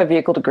talking about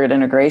vehicle to grid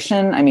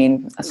integration, I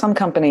mean, some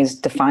companies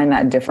define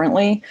that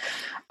differently.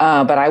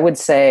 But I would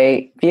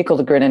say vehicle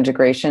to grid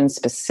integration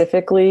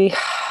specifically,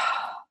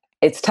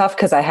 it's tough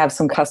because I have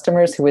some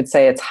customers who would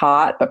say it's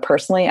hot, but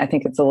personally, I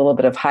think it's a little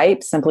bit of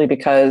hype simply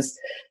because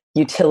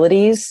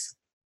utilities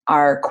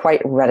are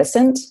quite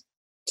reticent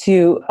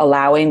to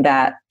allowing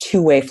that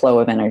two-way flow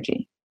of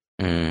energy,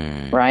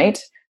 right?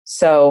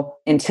 So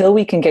until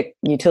we can get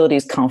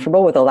utilities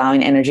comfortable with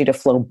allowing energy to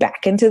flow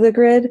back into the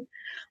grid,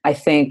 I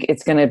think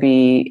it's going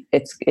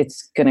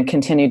to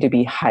continue to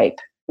be hype.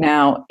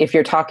 Now, if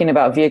you're talking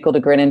about vehicle to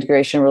grid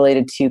integration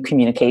related to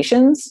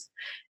communications,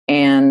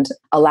 and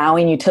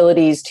allowing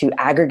utilities to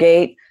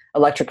aggregate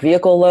electric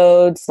vehicle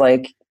loads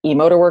like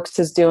eMotorworks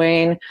is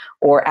doing,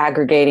 or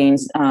aggregating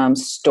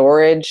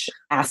storage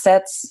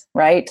assets,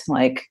 right?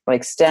 Like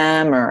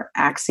STEM or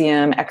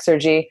Axiom,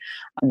 Exergy,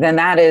 then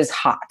that is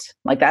hot.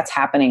 Like that's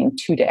happening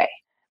today.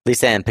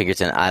 Lisa Ann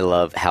Pinkerton, I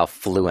love how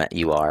fluent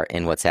you are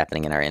in what's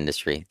happening in our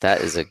industry.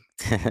 That is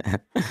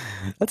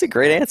that's a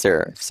great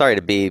answer. Sorry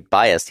to be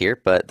biased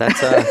here, but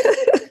that's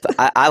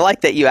I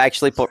like that you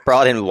actually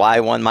brought in why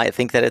one might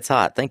think that it's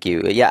hot. Thank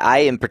you. Yeah, I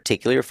am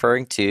particularly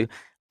referring to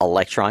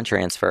electron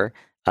transfer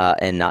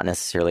and not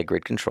necessarily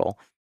grid control.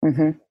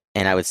 And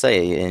I would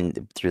say,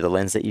 through the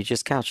lens that you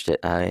just couched it,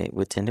 I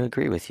would tend to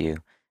agree with you.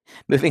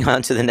 Moving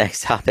on to the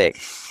next topic,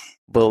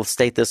 we'll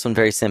state this one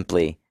very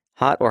simply.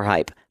 Hot or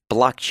hype?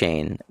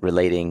 Blockchain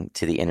relating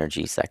to the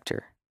energy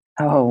sector.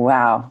 Oh,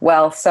 wow.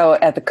 Well, so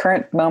at the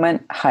current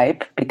moment,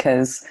 hype,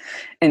 because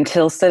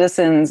until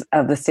citizens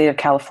of the state of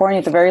California,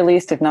 at the very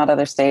least, if not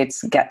other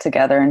states, get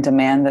together and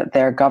demand that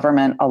their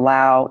government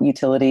allow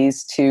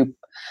utilities to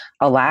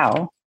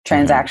allow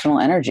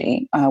transactional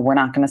energy, we're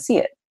not going to see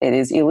it. It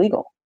is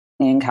illegal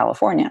in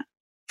California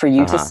for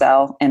you to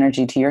sell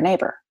energy to your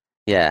neighbor.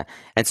 Yeah.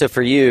 And so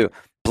for you,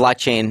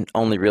 blockchain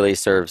only really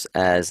serves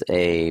as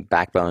a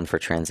backbone for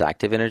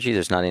transactive energy.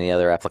 There's not any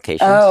other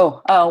applications.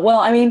 Oh, well,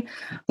 I mean,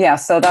 yeah.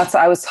 So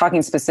I was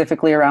talking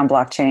specifically around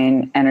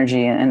blockchain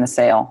energy and the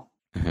sale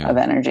of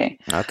energy.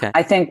 Okay.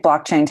 I think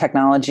blockchain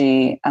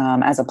technology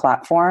as a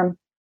platform,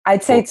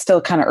 I'd say it's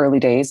still kind of early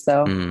days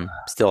though.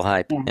 Still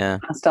hype. Yeah.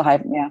 Still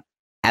hype. Yeah.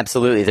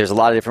 Absolutely. There's a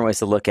lot of different ways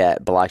to look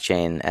at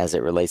blockchain as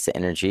it relates to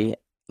energy.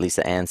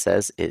 Lisa Ann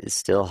says it is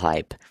still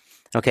hype.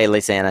 Okay,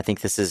 Lisa Ann, I think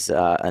this is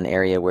an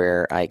area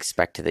where I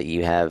expect that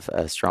you have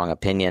a strong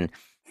opinion.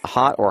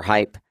 Hot or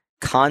hype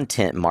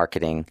content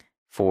marketing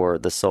for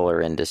the solar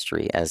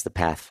industry as the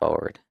path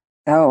forward?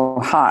 Oh,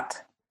 hot.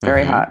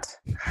 Very hot.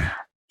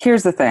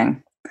 Here's the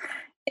thing.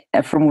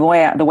 From the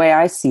way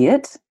I see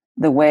it,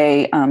 the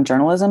way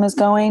journalism is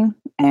going,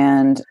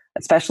 and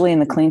especially in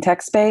the clean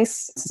tech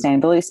space,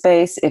 sustainability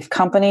space, if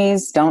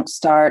companies don't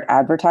start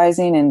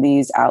advertising in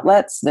these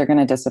outlets, they're going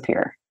to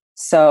disappear.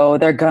 So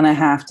they're going to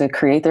have to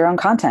create their own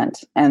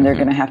content, and they're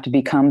going to have to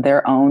become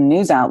their own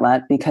news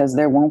outlet because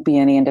there won't be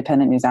any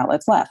independent news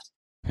outlets left.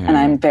 And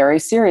I'm very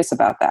serious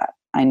about that.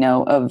 I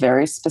know of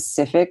very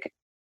specific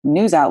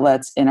news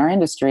outlets in our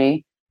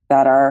industry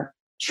that are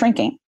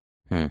shrinking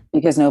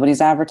because nobody's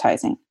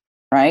advertising,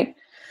 right?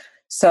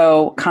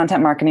 So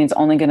content marketing is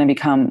only going to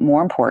become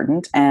more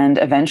important. And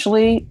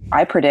eventually,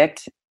 I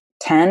predict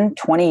 10,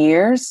 20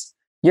 years,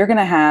 you're going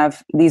to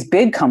have these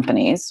big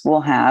companies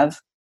will have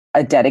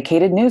a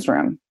dedicated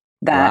newsroom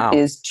that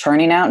is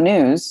churning out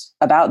news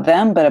about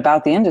them, but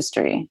about the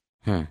industry,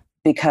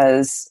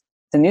 because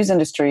the news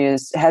industry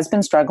has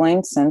been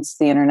struggling since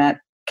the internet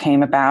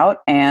came about,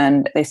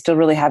 and they still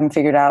really haven't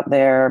figured out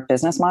their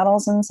business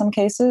models in some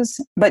cases.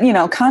 But,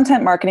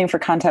 content marketing for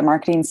content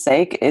marketing's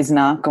sake is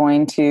not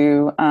going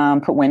to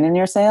put wind in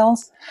your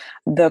sails.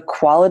 The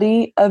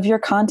quality of your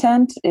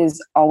content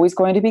is always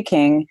going to be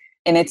king.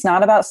 And it's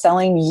not about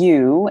selling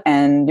you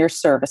and your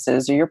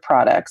services or your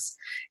products.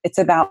 It's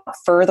about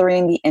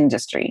furthering the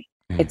industry.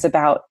 It's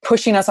about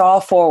pushing us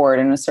all forward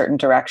in a certain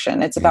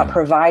direction. It's about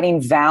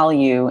providing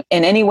value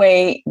in any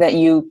way that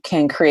you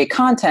can create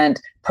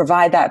content,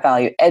 provide that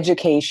value,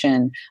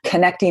 education,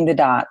 connecting the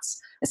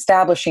dots,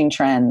 establishing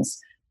trends,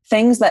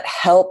 things that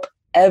help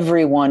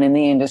everyone in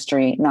the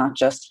industry, not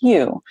just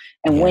you.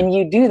 And when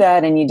you do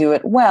that and you do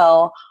it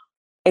well,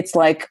 it's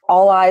like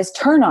all eyes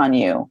turn on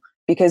you,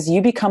 because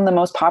you become the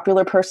most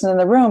popular person in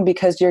the room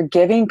because you're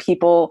giving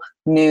people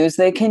news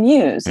they can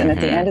use. And at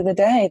the end of the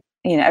day,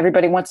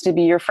 everybody wants to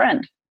be your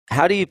friend.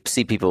 How do you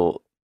see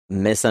people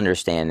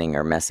misunderstanding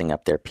or messing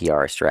up their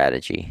PR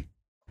strategy?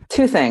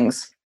 Two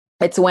things.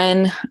 It's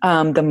when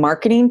the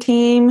marketing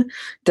team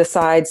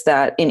decides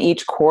that in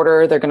each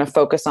quarter they're going to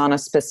focus on a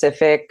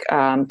specific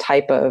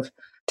type of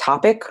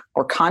topic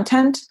or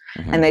content,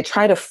 and they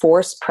try to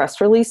force press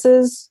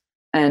releases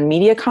and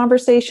media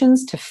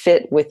conversations to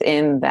fit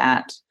within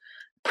that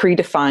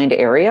predefined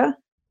area.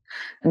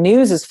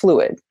 News is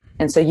fluid,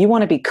 and so you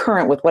want to be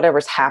current with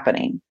whatever's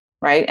happening,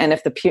 right? And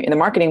if the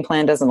marketing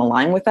plan doesn't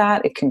align with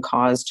that, it can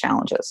cause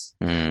challenges.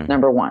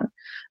 Number one.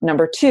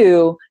 Number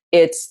two,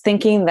 it's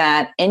thinking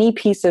that any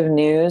piece of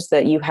news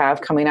that you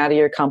have coming out of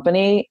your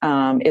company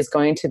is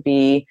going to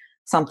be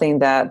something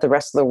that the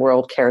rest of the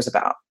world cares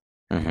about.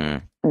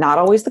 Not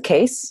always the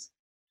case.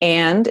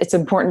 And it's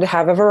important to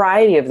have a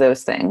variety of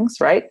those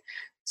things, right?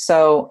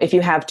 So if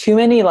you have too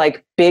many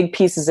like big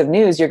pieces of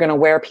news, you're going to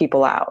wear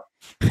people out,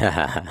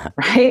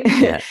 right?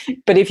 Yeah.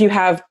 But if you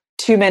have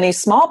too many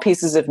small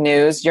pieces of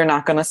news, you're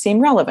not going to seem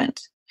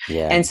relevant.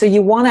 Yeah. And so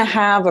you want to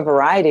have a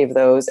variety of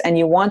those, and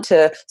you want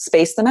to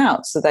space them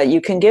out so that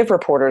you can give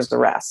reporters the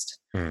rest.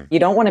 You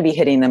don't want to be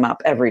hitting them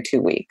up every 2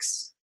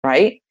 weeks,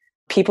 right?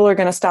 People are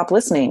going to stop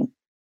listening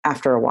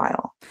after a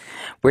while.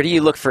 Where do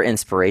you look for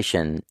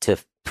inspiration to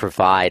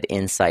provide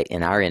insight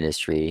in our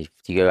industry?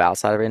 Do you go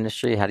outside of our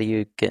industry? How do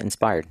you get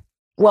inspired?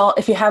 Well,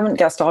 if you haven't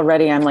guessed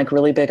already, I'm like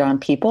really big on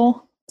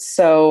people.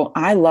 So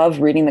I love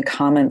reading the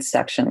comments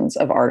sections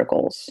of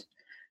articles.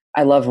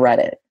 I love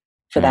Reddit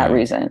for that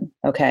reason.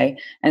 Okay.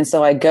 And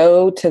so I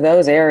go to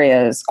those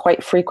areas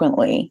quite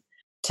frequently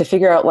to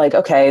figure out like,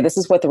 okay, this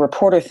is what the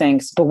reporter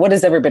thinks, but what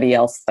does everybody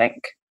else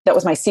think? That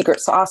was my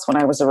secret sauce when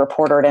I was a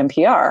reporter at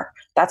NPR.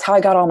 That's how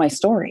I got all my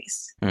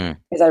stories,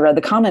 is I read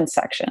the comments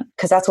section,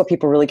 because that's what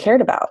people really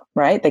cared about,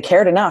 right? They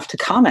cared enough to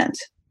comment.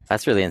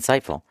 That's really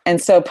insightful.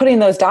 And so putting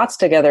those dots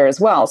together as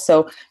well.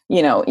 So,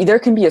 you know, there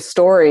can be a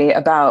story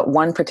about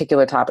one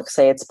particular topic,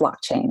 say it's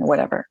blockchain or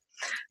whatever.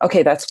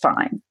 Okay, that's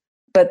fine.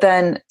 But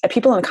then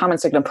people in the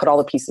comments are going to put all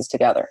the pieces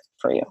together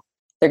for you.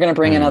 They're going to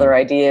bring in other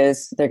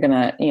ideas. They're going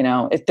to, you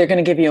know, they're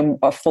going to give you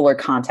a fuller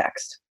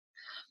context.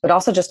 But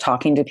also just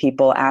talking to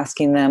people,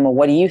 asking them, well,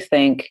 what do you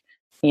think,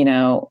 you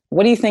know,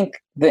 what do you think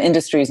the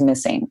industry is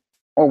missing?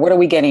 Or what are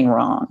we getting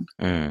wrong?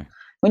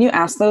 When you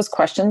ask those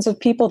questions of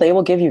people, they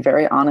will give you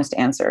very honest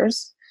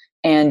answers.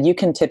 And you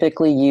can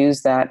typically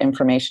use that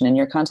information in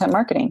your content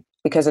marketing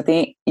because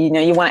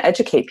you want to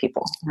educate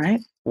people, right?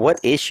 What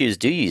issues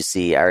do you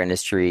see our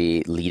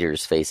industry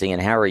leaders facing,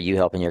 and how are you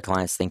helping your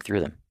clients think through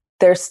them?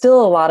 There's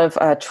still a lot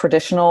of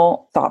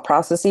traditional thought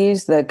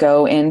processes that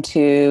go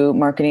into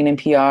marketing and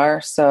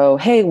PR. So,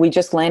 hey, we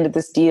just landed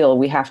this deal.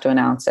 We have to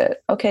announce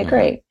it. Okay,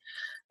 great.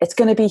 It's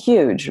going to be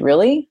huge.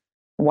 Really?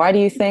 Why do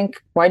you think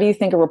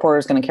a reporter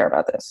is going to care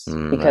about this?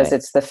 Because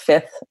it's the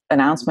fifth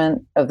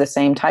announcement of the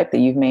same type that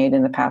you've made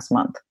in the past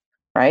month,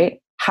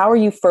 right? How are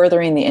you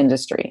furthering the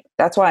industry?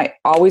 That's why I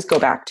always go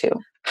back to,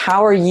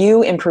 how are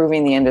you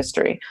improving the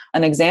industry?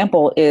 An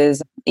example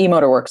is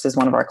eMotorworks is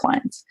one of our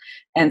clients.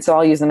 And so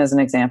I'll use them as an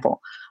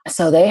example.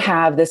 So they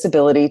have this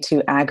ability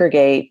to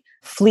aggregate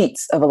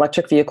fleets of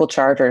electric vehicle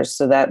chargers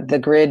so that the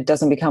grid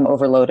doesn't become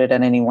overloaded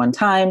at any one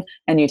time,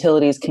 and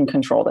utilities can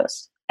control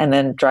this. And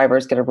then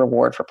drivers get a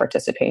reward for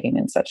participating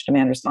in such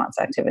demand response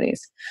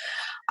activities.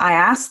 I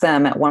asked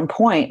them at one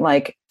point,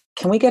 like,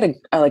 can we get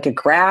a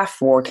graph,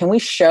 or can we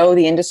show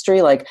the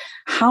industry like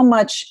how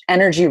much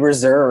energy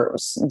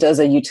reserves does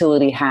a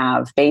utility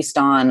have based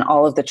on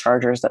all of the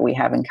chargers that we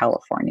have in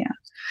California?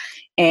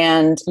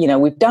 And, you know,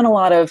 we've done a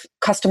lot of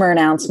customer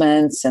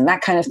announcements and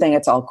that kind of thing.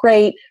 It's all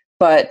great,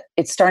 but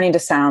it's starting to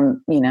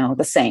sound, you know,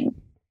 the same.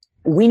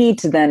 We need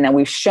to then, now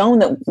we've shown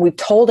that we've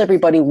told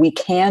everybody we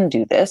can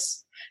do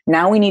this.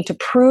 Now we need to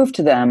prove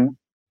to them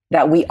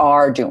that we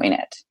are doing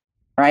it,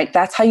 right?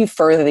 That's how you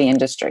further the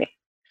industry.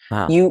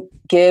 Wow. You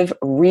give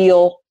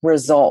real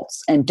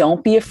results, and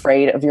don't be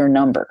afraid of your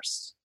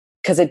numbers,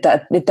 because it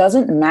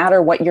doesn't matter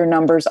what your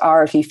numbers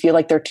are if you feel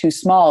like they're too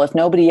small. If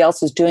nobody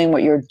else is doing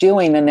what you're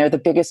doing, then they're the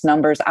biggest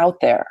numbers out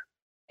there.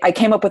 I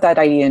came up with that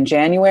idea in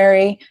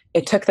January.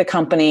 It took the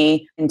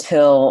company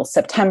until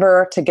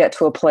September to get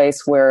to a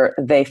place where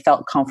they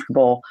felt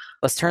comfortable.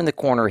 Let's turn the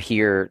corner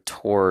here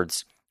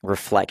towards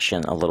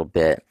reflection a little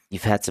bit.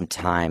 You've had some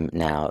time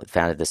now,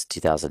 founded this in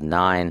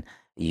 2009.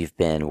 You've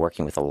been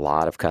working with a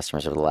lot of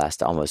customers over the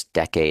last almost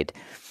decade.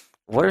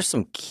 What are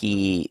some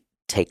key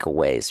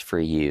takeaways for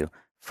you,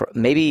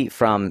 maybe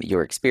from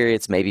your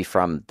experience, maybe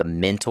from the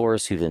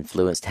mentors who've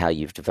influenced how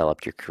you've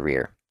developed your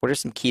career? What are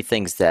some key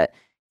things that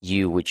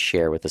you would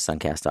share with the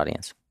Suncast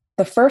audience?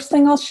 The first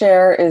thing I'll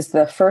share is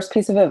the first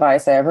piece of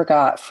advice I ever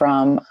got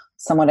from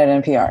someone at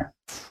NPR.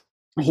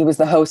 He was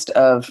the host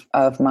of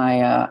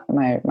my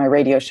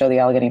radio show, The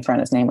Allegheny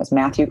Front. His name was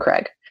Matthew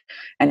Craig.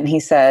 And he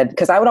said,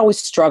 because I would always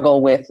struggle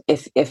with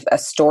if a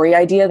story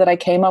idea that I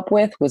came up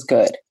with was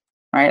good,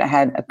 right? I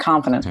had a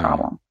confidence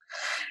problem.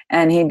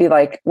 And he'd be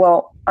like,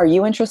 well, are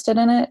you interested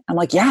in it? I'm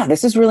like, yeah,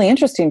 this is really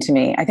interesting to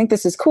me. I think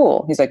this is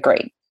cool. He's like,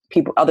 great.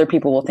 Other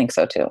people will think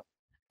so too.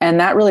 And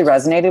that really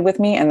resonated with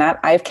me. And that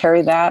I've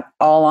carried that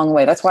all along the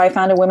way. That's why I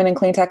founded Women in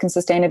Clean Tech and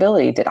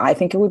Sustainability. Did I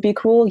think it would be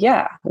cool?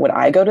 Yeah. Would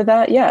I go to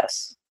that?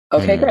 Yes.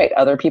 Okay, great.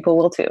 Other people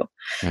will too.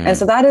 And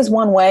so that is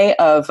one way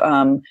of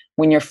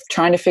when you're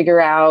trying to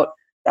figure out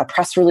a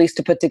press release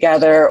to put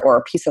together or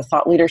a piece of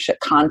thought leadership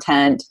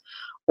content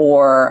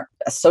or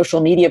a social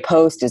media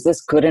post, is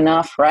this good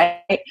enough,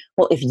 right?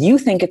 Well, if you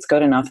think it's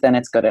good enough, then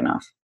it's good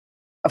enough.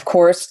 Of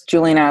course,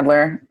 Julian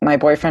Adler, my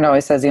boyfriend,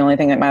 always says the only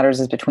thing that matters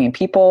is between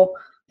people.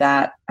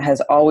 That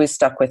has always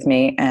stuck with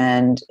me,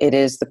 and it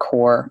is the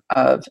core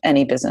of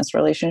any business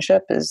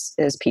relationship is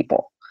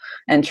people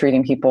and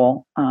treating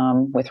people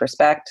with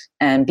respect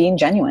and being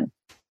genuine,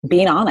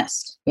 being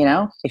honest.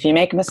 If you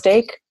make a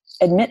mistake,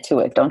 admit to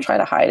it. Don't try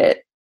to hide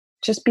it.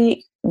 Just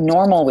be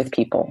normal with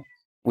people.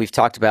 We've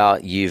talked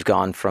about you've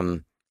gone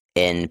from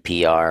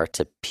NPR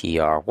to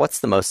PR. What's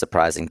the most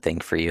surprising thing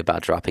for you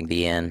about dropping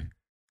the N?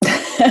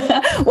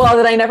 Well,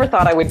 that I never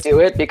thought I would do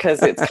it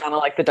because it's kind of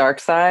like the dark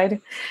side.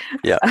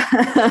 Yeah.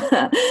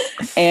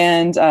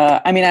 And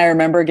I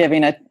remember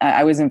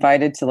I was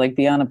invited to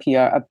be on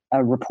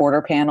a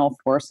reporter panel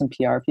for some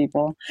PR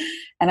people.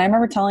 And I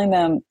remember telling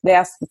them, they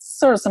asked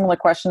sort of similar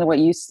question to what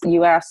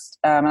you asked.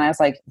 And I was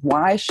like,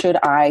 why should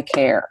I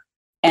care?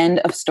 End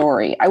of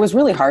story. I was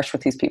really harsh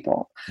with these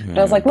people. But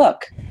I was like,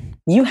 look,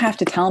 you have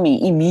to tell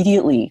me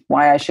immediately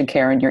why I should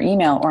care in your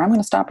email or I'm going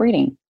to stop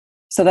reading.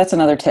 So that's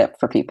another tip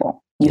for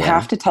people. You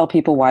have to tell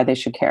people why they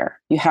should care.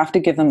 You have to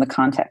give them the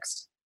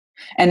context.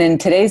 And in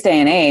today's day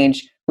and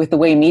age, with the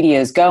way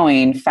media is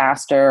going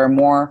faster,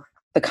 more,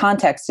 the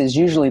context is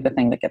usually the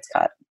thing that gets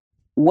cut.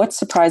 What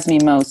surprised me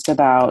most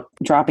about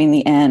dropping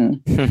the N?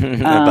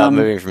 About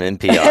moving from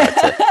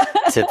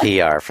NPR to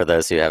PR, for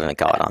those who haven't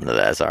caught on to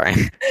that, sorry.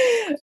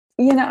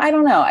 I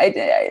don't know.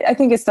 I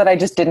think it's that I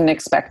just didn't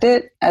expect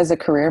it as a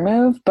career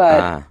move,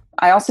 but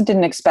I also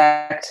didn't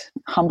expect,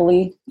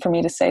 humbly for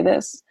me to say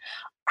this,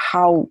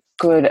 how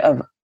good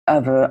of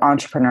an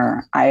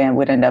entrepreneur I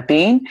would end up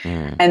being.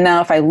 And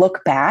now if I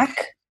look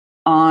back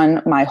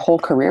on my whole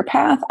career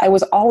path, I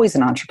was always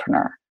an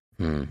entrepreneur.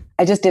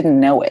 I just didn't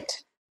know it.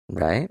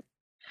 Right.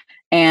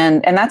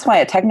 And that's why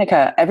at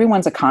Technica,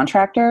 everyone's a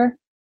contractor,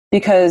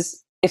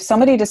 because if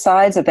somebody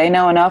decides that they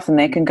know enough and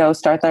they can go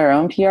start their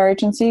own PR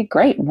agency,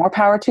 great, more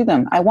power to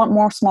them. I want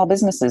more small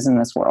businesses in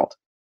this world.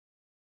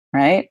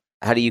 Right.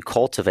 How do you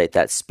cultivate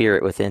that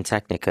spirit within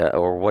Technica,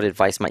 or what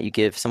advice might you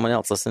give someone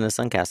else listening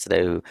to Suncast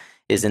today who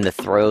is in the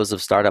throes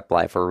of startup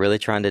life or really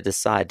trying to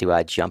decide, do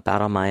I jump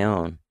out on my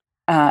own?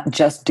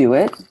 Just do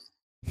it,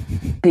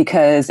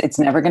 because it's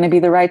never going to be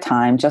the right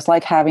time. Just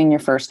like having your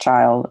first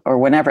child or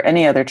whenever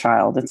any other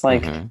child, it's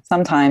like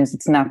sometimes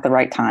it's not the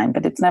right time,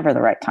 but it's never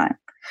the right time.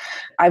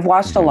 I've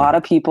watched a lot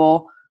of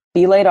people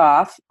be laid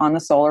off on the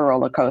solar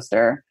roller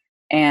coaster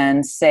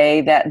and say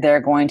that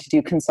they're going to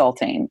do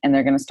consulting and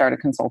they're going to start a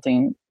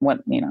consulting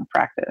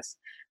practice,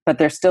 but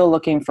they're still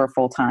looking for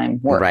full-time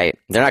work. Right.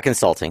 They're not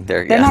consulting.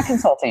 They're not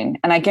consulting.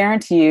 And I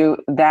guarantee you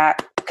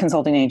that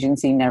consulting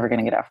agency never going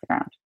to get off the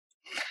ground.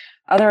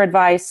 Other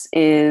advice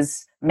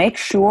is make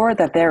sure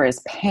that there is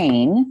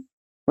pain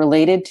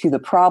related to the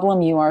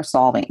problem you are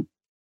solving,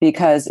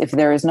 because if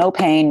there is no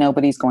pain,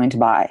 nobody's going to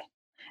buy.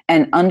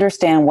 And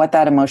understand what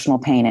that emotional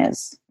pain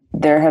is.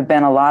 There have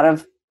been a lot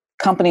of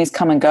companies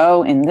come and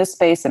go in this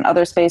space and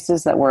other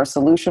spaces that were a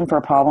solution for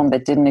a problem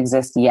that didn't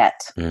exist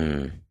yet.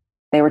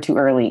 They were too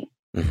early.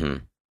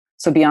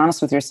 So be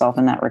honest with yourself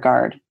in that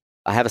regard.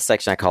 I have a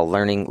section I call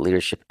Learning,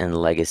 Leadership, and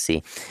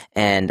Legacy.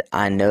 And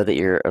I know that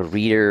you're a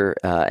reader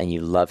and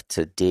you love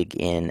to dig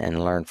in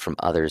and learn from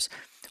others.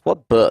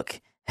 What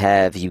book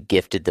have you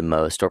gifted the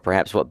most, or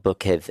perhaps what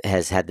book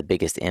has had the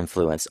biggest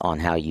influence on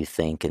how you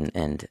think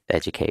and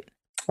educate?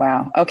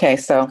 Wow. Okay.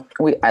 So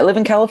I live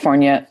in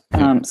California.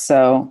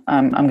 So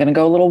I'm going to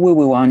go a little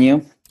woo-woo on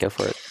you. Go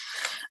for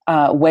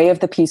it. Way of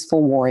the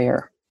Peaceful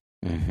Warrior.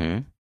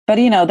 But,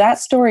 that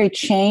story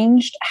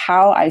changed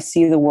how I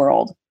see the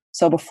world.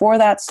 So before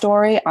that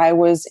story, I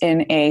was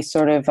in a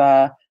sort of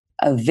a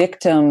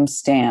victim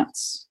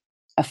stance,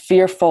 a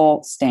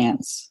fearful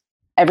stance.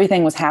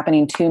 Everything was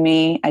happening to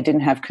me. I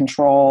didn't have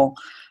control.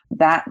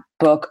 That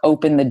book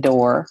opened the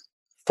door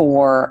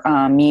for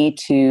me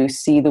to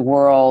see the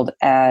world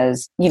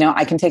as,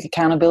 I can take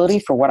accountability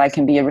for what I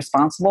can be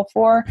responsible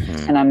for,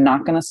 and I'm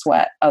not going to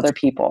sweat other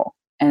people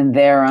and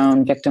their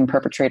own victim,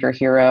 perpetrator,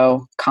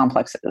 hero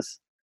complexes.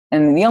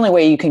 And the only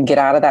way you can get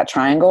out of that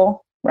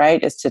triangle,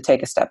 right, is to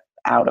take a step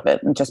out of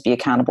it and just be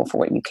accountable for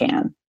what you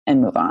can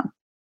and move on.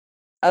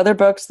 Other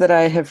books that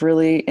I have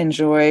really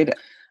enjoyed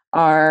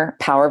are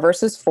Power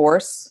versus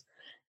Force,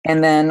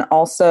 and then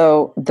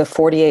also The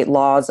 48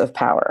 Laws of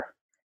Power.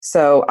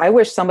 So I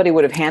wish somebody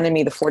would have handed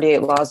me the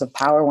 48 Laws of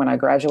Power when I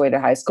graduated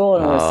high school,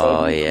 and it would have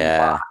saved me a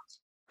lot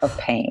of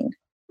pain.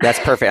 That's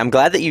perfect. I'm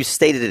glad that you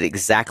stated it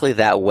exactly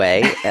that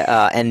way.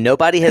 And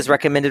nobody has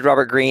recommended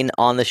Robert Greene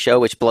on the show,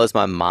 which blows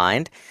my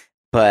mind.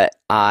 But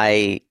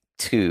I,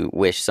 too,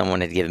 wish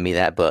someone had given me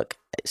that book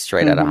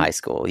straight out of high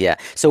school. Yeah.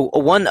 So the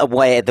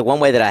one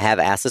way that I have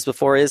asked this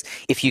before is,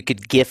 if you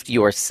could gift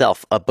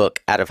yourself a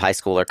book out of high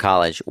school or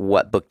college,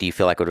 what book do you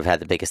feel like would have had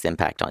the biggest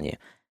impact on you?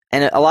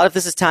 And a lot of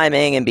this is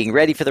timing and being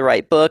ready for the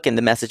right book, and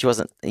the message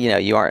wasn't,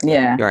 you aren't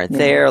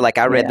there. Like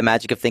I read The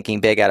Magic of Thinking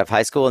Big out of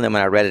high school, and then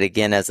when I read it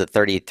again as a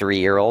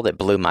 33-year-old, it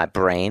blew my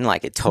brain.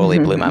 Like it totally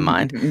blew my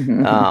mind.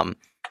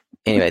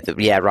 Anyway,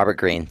 Robert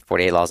Greene,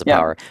 48 Laws of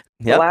Power.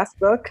 The last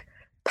book,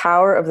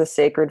 Power of the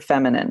Sacred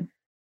Feminine.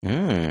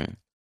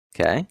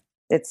 Okay.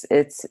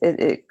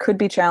 It could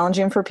be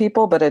challenging for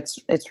people, but it's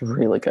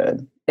really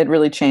good. It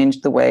really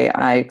changed the way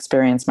I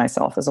experience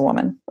myself as a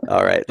woman.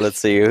 All right, let's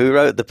see. Who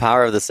wrote The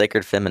Power of the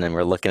Sacred Feminine?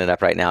 We're looking it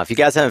up right now. If you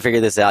guys haven't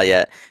figured this out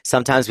yet,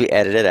 sometimes we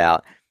edit it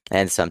out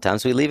and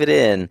sometimes we leave it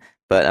in,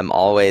 but I'm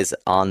always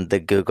on the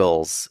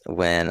Googles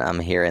when I'm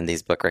hearing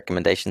these book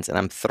recommendations, and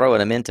I'm throwing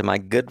them into my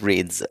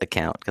Goodreads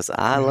account because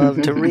I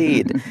love to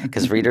read,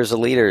 because readers are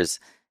leaders.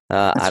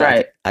 That's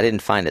right. I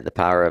didn't find it. The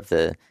Power of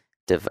the...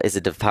 Is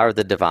it The Power of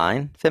the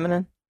Divine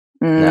Feminine?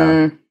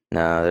 No,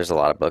 there's a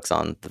lot of books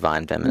on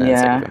Divine Feminine.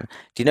 Yeah. Do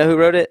you know who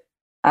wrote it?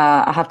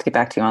 I'll have to get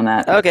back to you on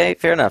that. Okay,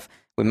 fair enough.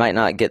 We might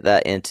not get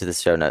that into the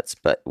show notes,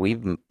 but we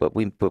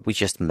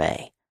just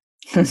may.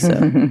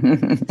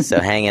 So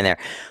hang in there.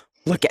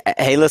 Look,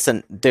 hey,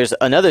 listen, there's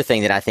another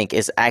thing that I think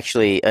is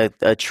actually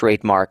a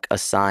trademark, a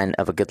sign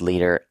of a good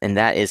leader, and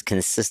that is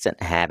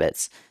consistent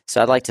habits.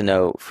 So I'd like to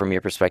know from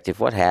your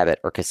perspective, what habit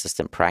or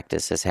consistent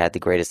practice has had the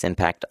greatest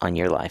impact on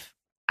your life?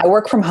 I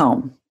work from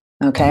home,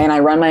 okay, and I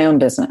run my own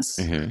business.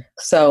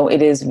 So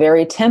it is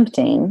very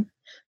tempting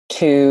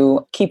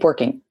to keep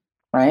working,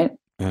 right?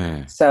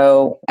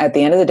 So at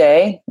the end of the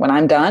day, when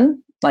I'm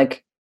done,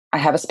 like I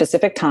have a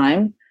specific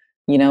time,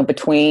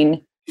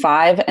 between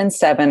 5 and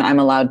 7, I'm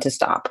allowed to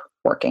stop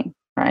working,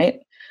 right?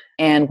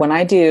 And when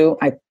I do,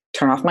 I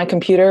turn off my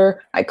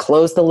computer, I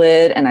close the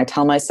lid, and I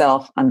tell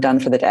myself I'm done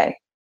for the day.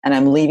 And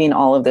I'm leaving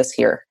all of this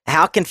here.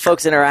 How can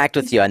folks interact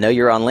with you? I know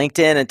you're on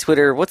LinkedIn and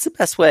Twitter. What's the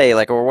best way?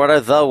 Or what are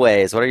the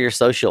ways? What are your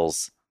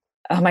socials?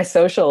 My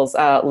socials,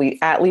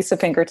 at Lisa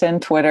Pinkerton,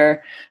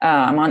 Twitter.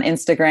 I'm on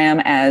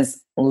Instagram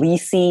as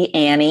Lisi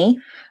Annie.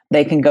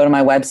 They can go to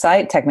my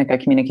website,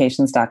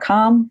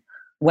 technicacommunications.com,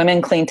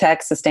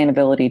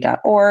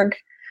 womencleantechsustainability.org.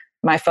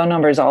 My phone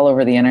number is all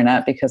over the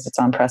internet because it's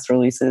on press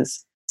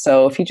releases.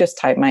 So if you just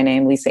type my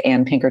name, Lisa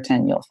Ann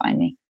Pinkerton, you'll find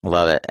me.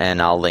 Love it.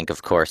 And I'll link,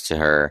 of course, to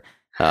her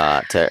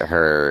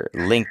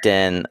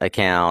LinkedIn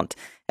account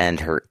and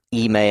her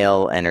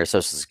email and her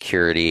social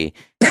security.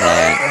 All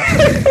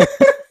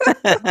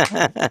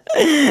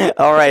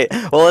right.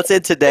 Well, let's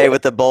end today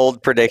with a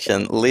bold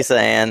prediction. Lisa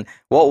Ann,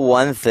 what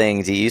one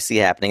thing do you see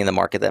happening in the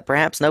market that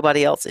perhaps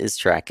nobody else is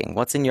tracking?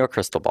 What's in your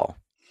crystal ball?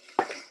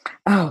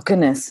 Oh,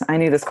 goodness. I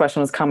knew this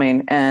question was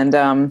coming.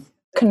 And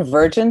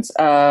convergence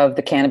of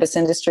the cannabis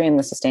industry and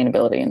the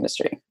sustainability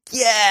industry.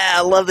 Yeah,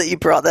 I love that you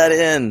brought that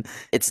in.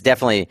 It's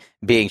definitely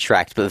being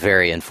tracked, but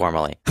very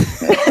informally.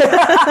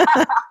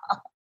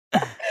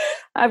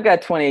 I've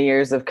got 20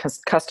 years of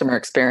customer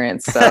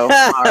experience, so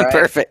all right.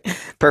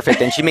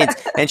 Perfect. And she means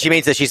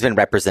that she's been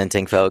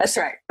representing folks.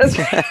 That's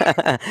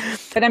right.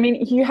 But I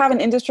mean, you have an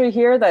industry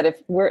here that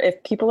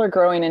if people are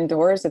growing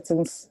indoors,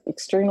 it's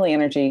extremely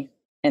energy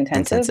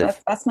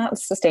intensive. That's not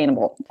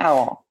sustainable at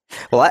all.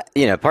 Well,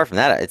 apart from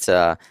that, it's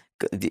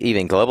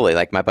even globally.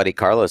 Like my buddy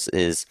Carlos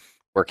is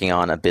working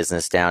on a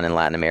business down in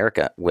Latin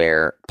America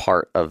where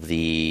part of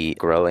the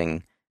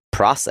growing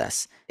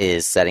process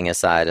is setting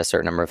aside a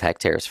certain number of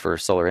hectares for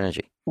solar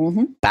energy.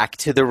 Back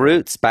to the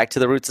roots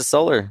of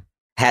solar.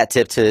 Hat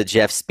tip to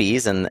Jeff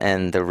Spies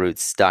and the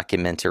Roots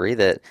documentary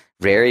that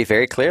very,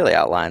 very clearly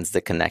outlines the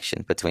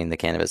connection between the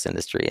cannabis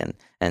industry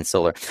and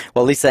solar.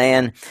 Well, Lisa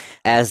Ann,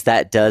 as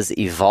that does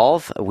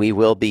evolve, we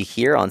will be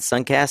here on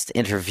Suncast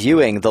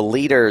interviewing the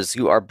leaders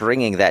who are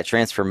bringing that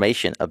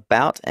transformation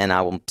about, and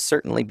I will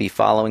certainly be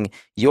following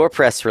your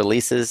press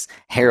releases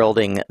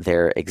heralding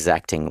their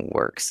exacting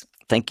works.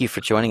 Thank you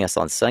for joining us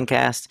on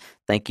Suncast.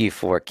 Thank you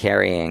for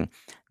carrying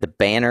the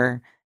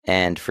banner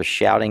and for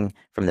shouting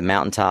from the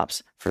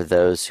mountaintops for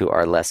those who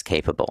are less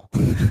capable.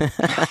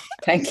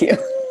 Thank you.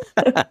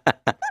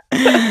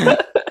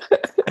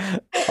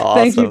 Awesome.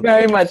 Thank you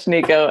very much,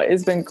 Nico.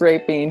 It's been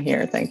great being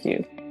here. Thank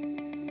you.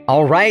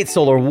 All right,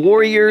 Solar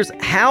Warriors,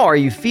 how are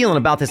you feeling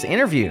about this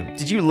interview?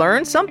 Did you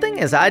learn something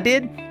as I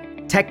did?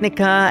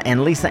 Technica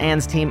and Lisa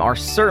Ann's team are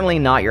certainly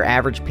not your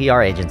average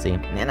PR agency,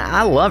 and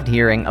I loved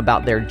hearing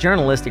about their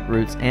journalistic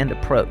roots and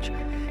approach.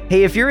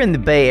 Hey, if you're in the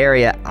Bay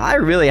Area, I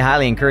really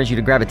highly encourage you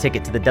to grab a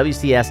ticket to the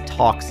WCS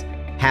Talks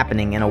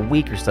happening in a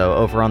week or so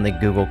over on the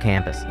Google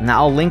campus. Now,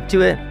 I'll link to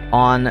it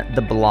on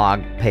the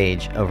blog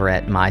page over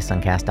at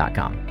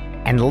mysuncast.com.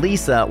 And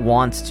Lisa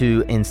wants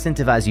to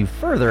incentivize you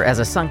further as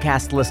a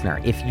Suncast listener.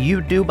 If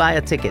you do buy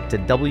a ticket to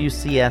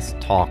WCS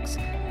Talks,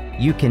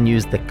 you can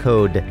use the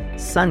code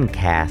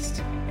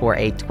SUNCAST for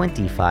a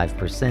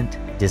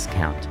 25%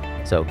 discount.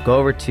 So go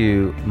over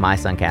to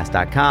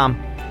mysuncast.com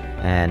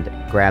and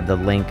grab the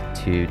link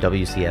to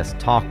WCS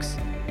Talks.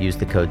 Use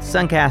the code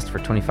SUNCAST for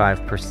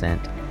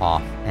 25%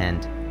 off.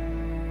 And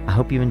I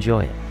hope you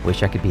enjoy it.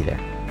 Wish I could be there.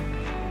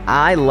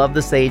 I love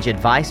the sage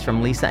advice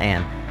from Lisa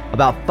Ann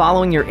about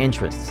following your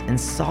interests and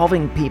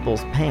solving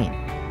people's pain.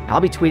 I'll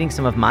be tweeting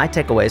some of my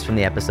takeaways from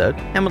the episode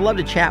and would love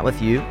to chat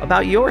with you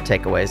about your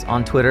takeaways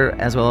on Twitter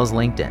as well as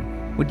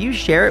LinkedIn. Would you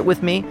share it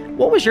with me?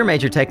 What was your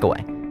major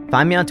takeaway?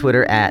 Find me on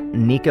Twitter at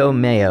Nico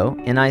Meo,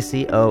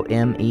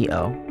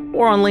 Nicomeo,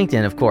 or on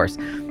LinkedIn, of course.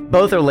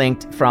 Both are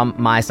linked from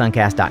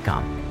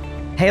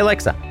mysuncast.com. Hey,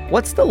 Alexa,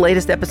 what's the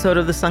latest episode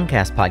of the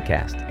Suncast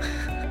podcast?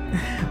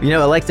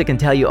 Alexa can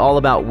tell you all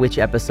about which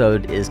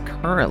episode is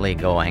currently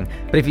going,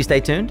 but if you stay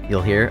tuned,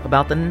 you'll hear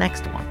about the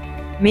next one.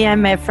 Me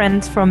and my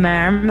friends from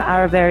MERM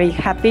are very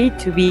happy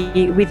to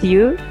be with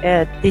you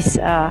at this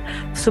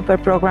super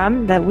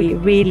program that we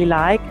really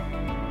like.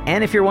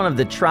 And if you're one of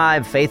the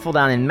tribe faithful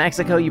down in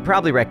Mexico, you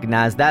probably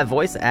recognize that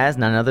voice as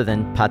none other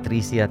than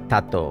Patricia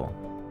Tato.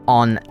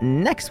 On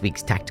next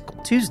week's Tactical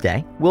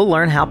Tuesday, we'll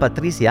learn how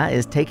Patricia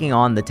is taking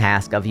on the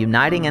task of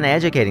uniting and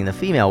educating the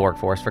female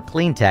workforce for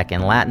clean tech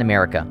in Latin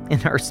America in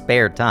her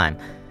spare time.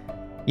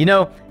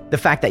 The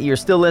fact that you're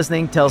still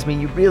listening tells me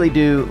you really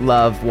do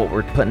love what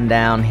we're putting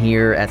down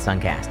here at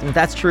Suncast. And if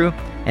that's true,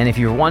 and if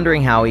you're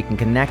wondering how we can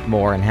connect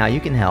more and how you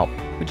can help,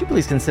 would you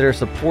please consider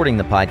supporting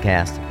the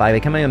podcast by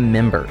becoming a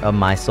member of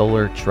my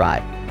Solar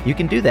Tribe? You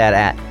can do that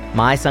at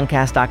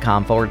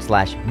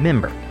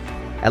mysuncast.com/member.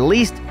 At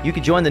least you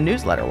could join the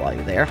newsletter while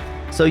you're there,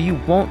 so you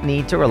won't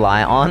need to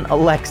rely on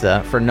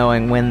Alexa for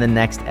knowing when the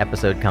next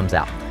episode comes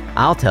out.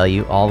 I'll tell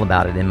you all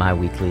about it in my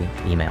weekly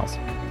emails.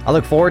 I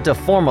look forward to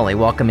formally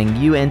welcoming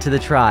you into the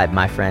tribe,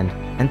 my friend,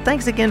 and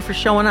thanks again for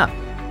showing up.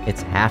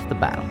 It's half the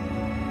battle.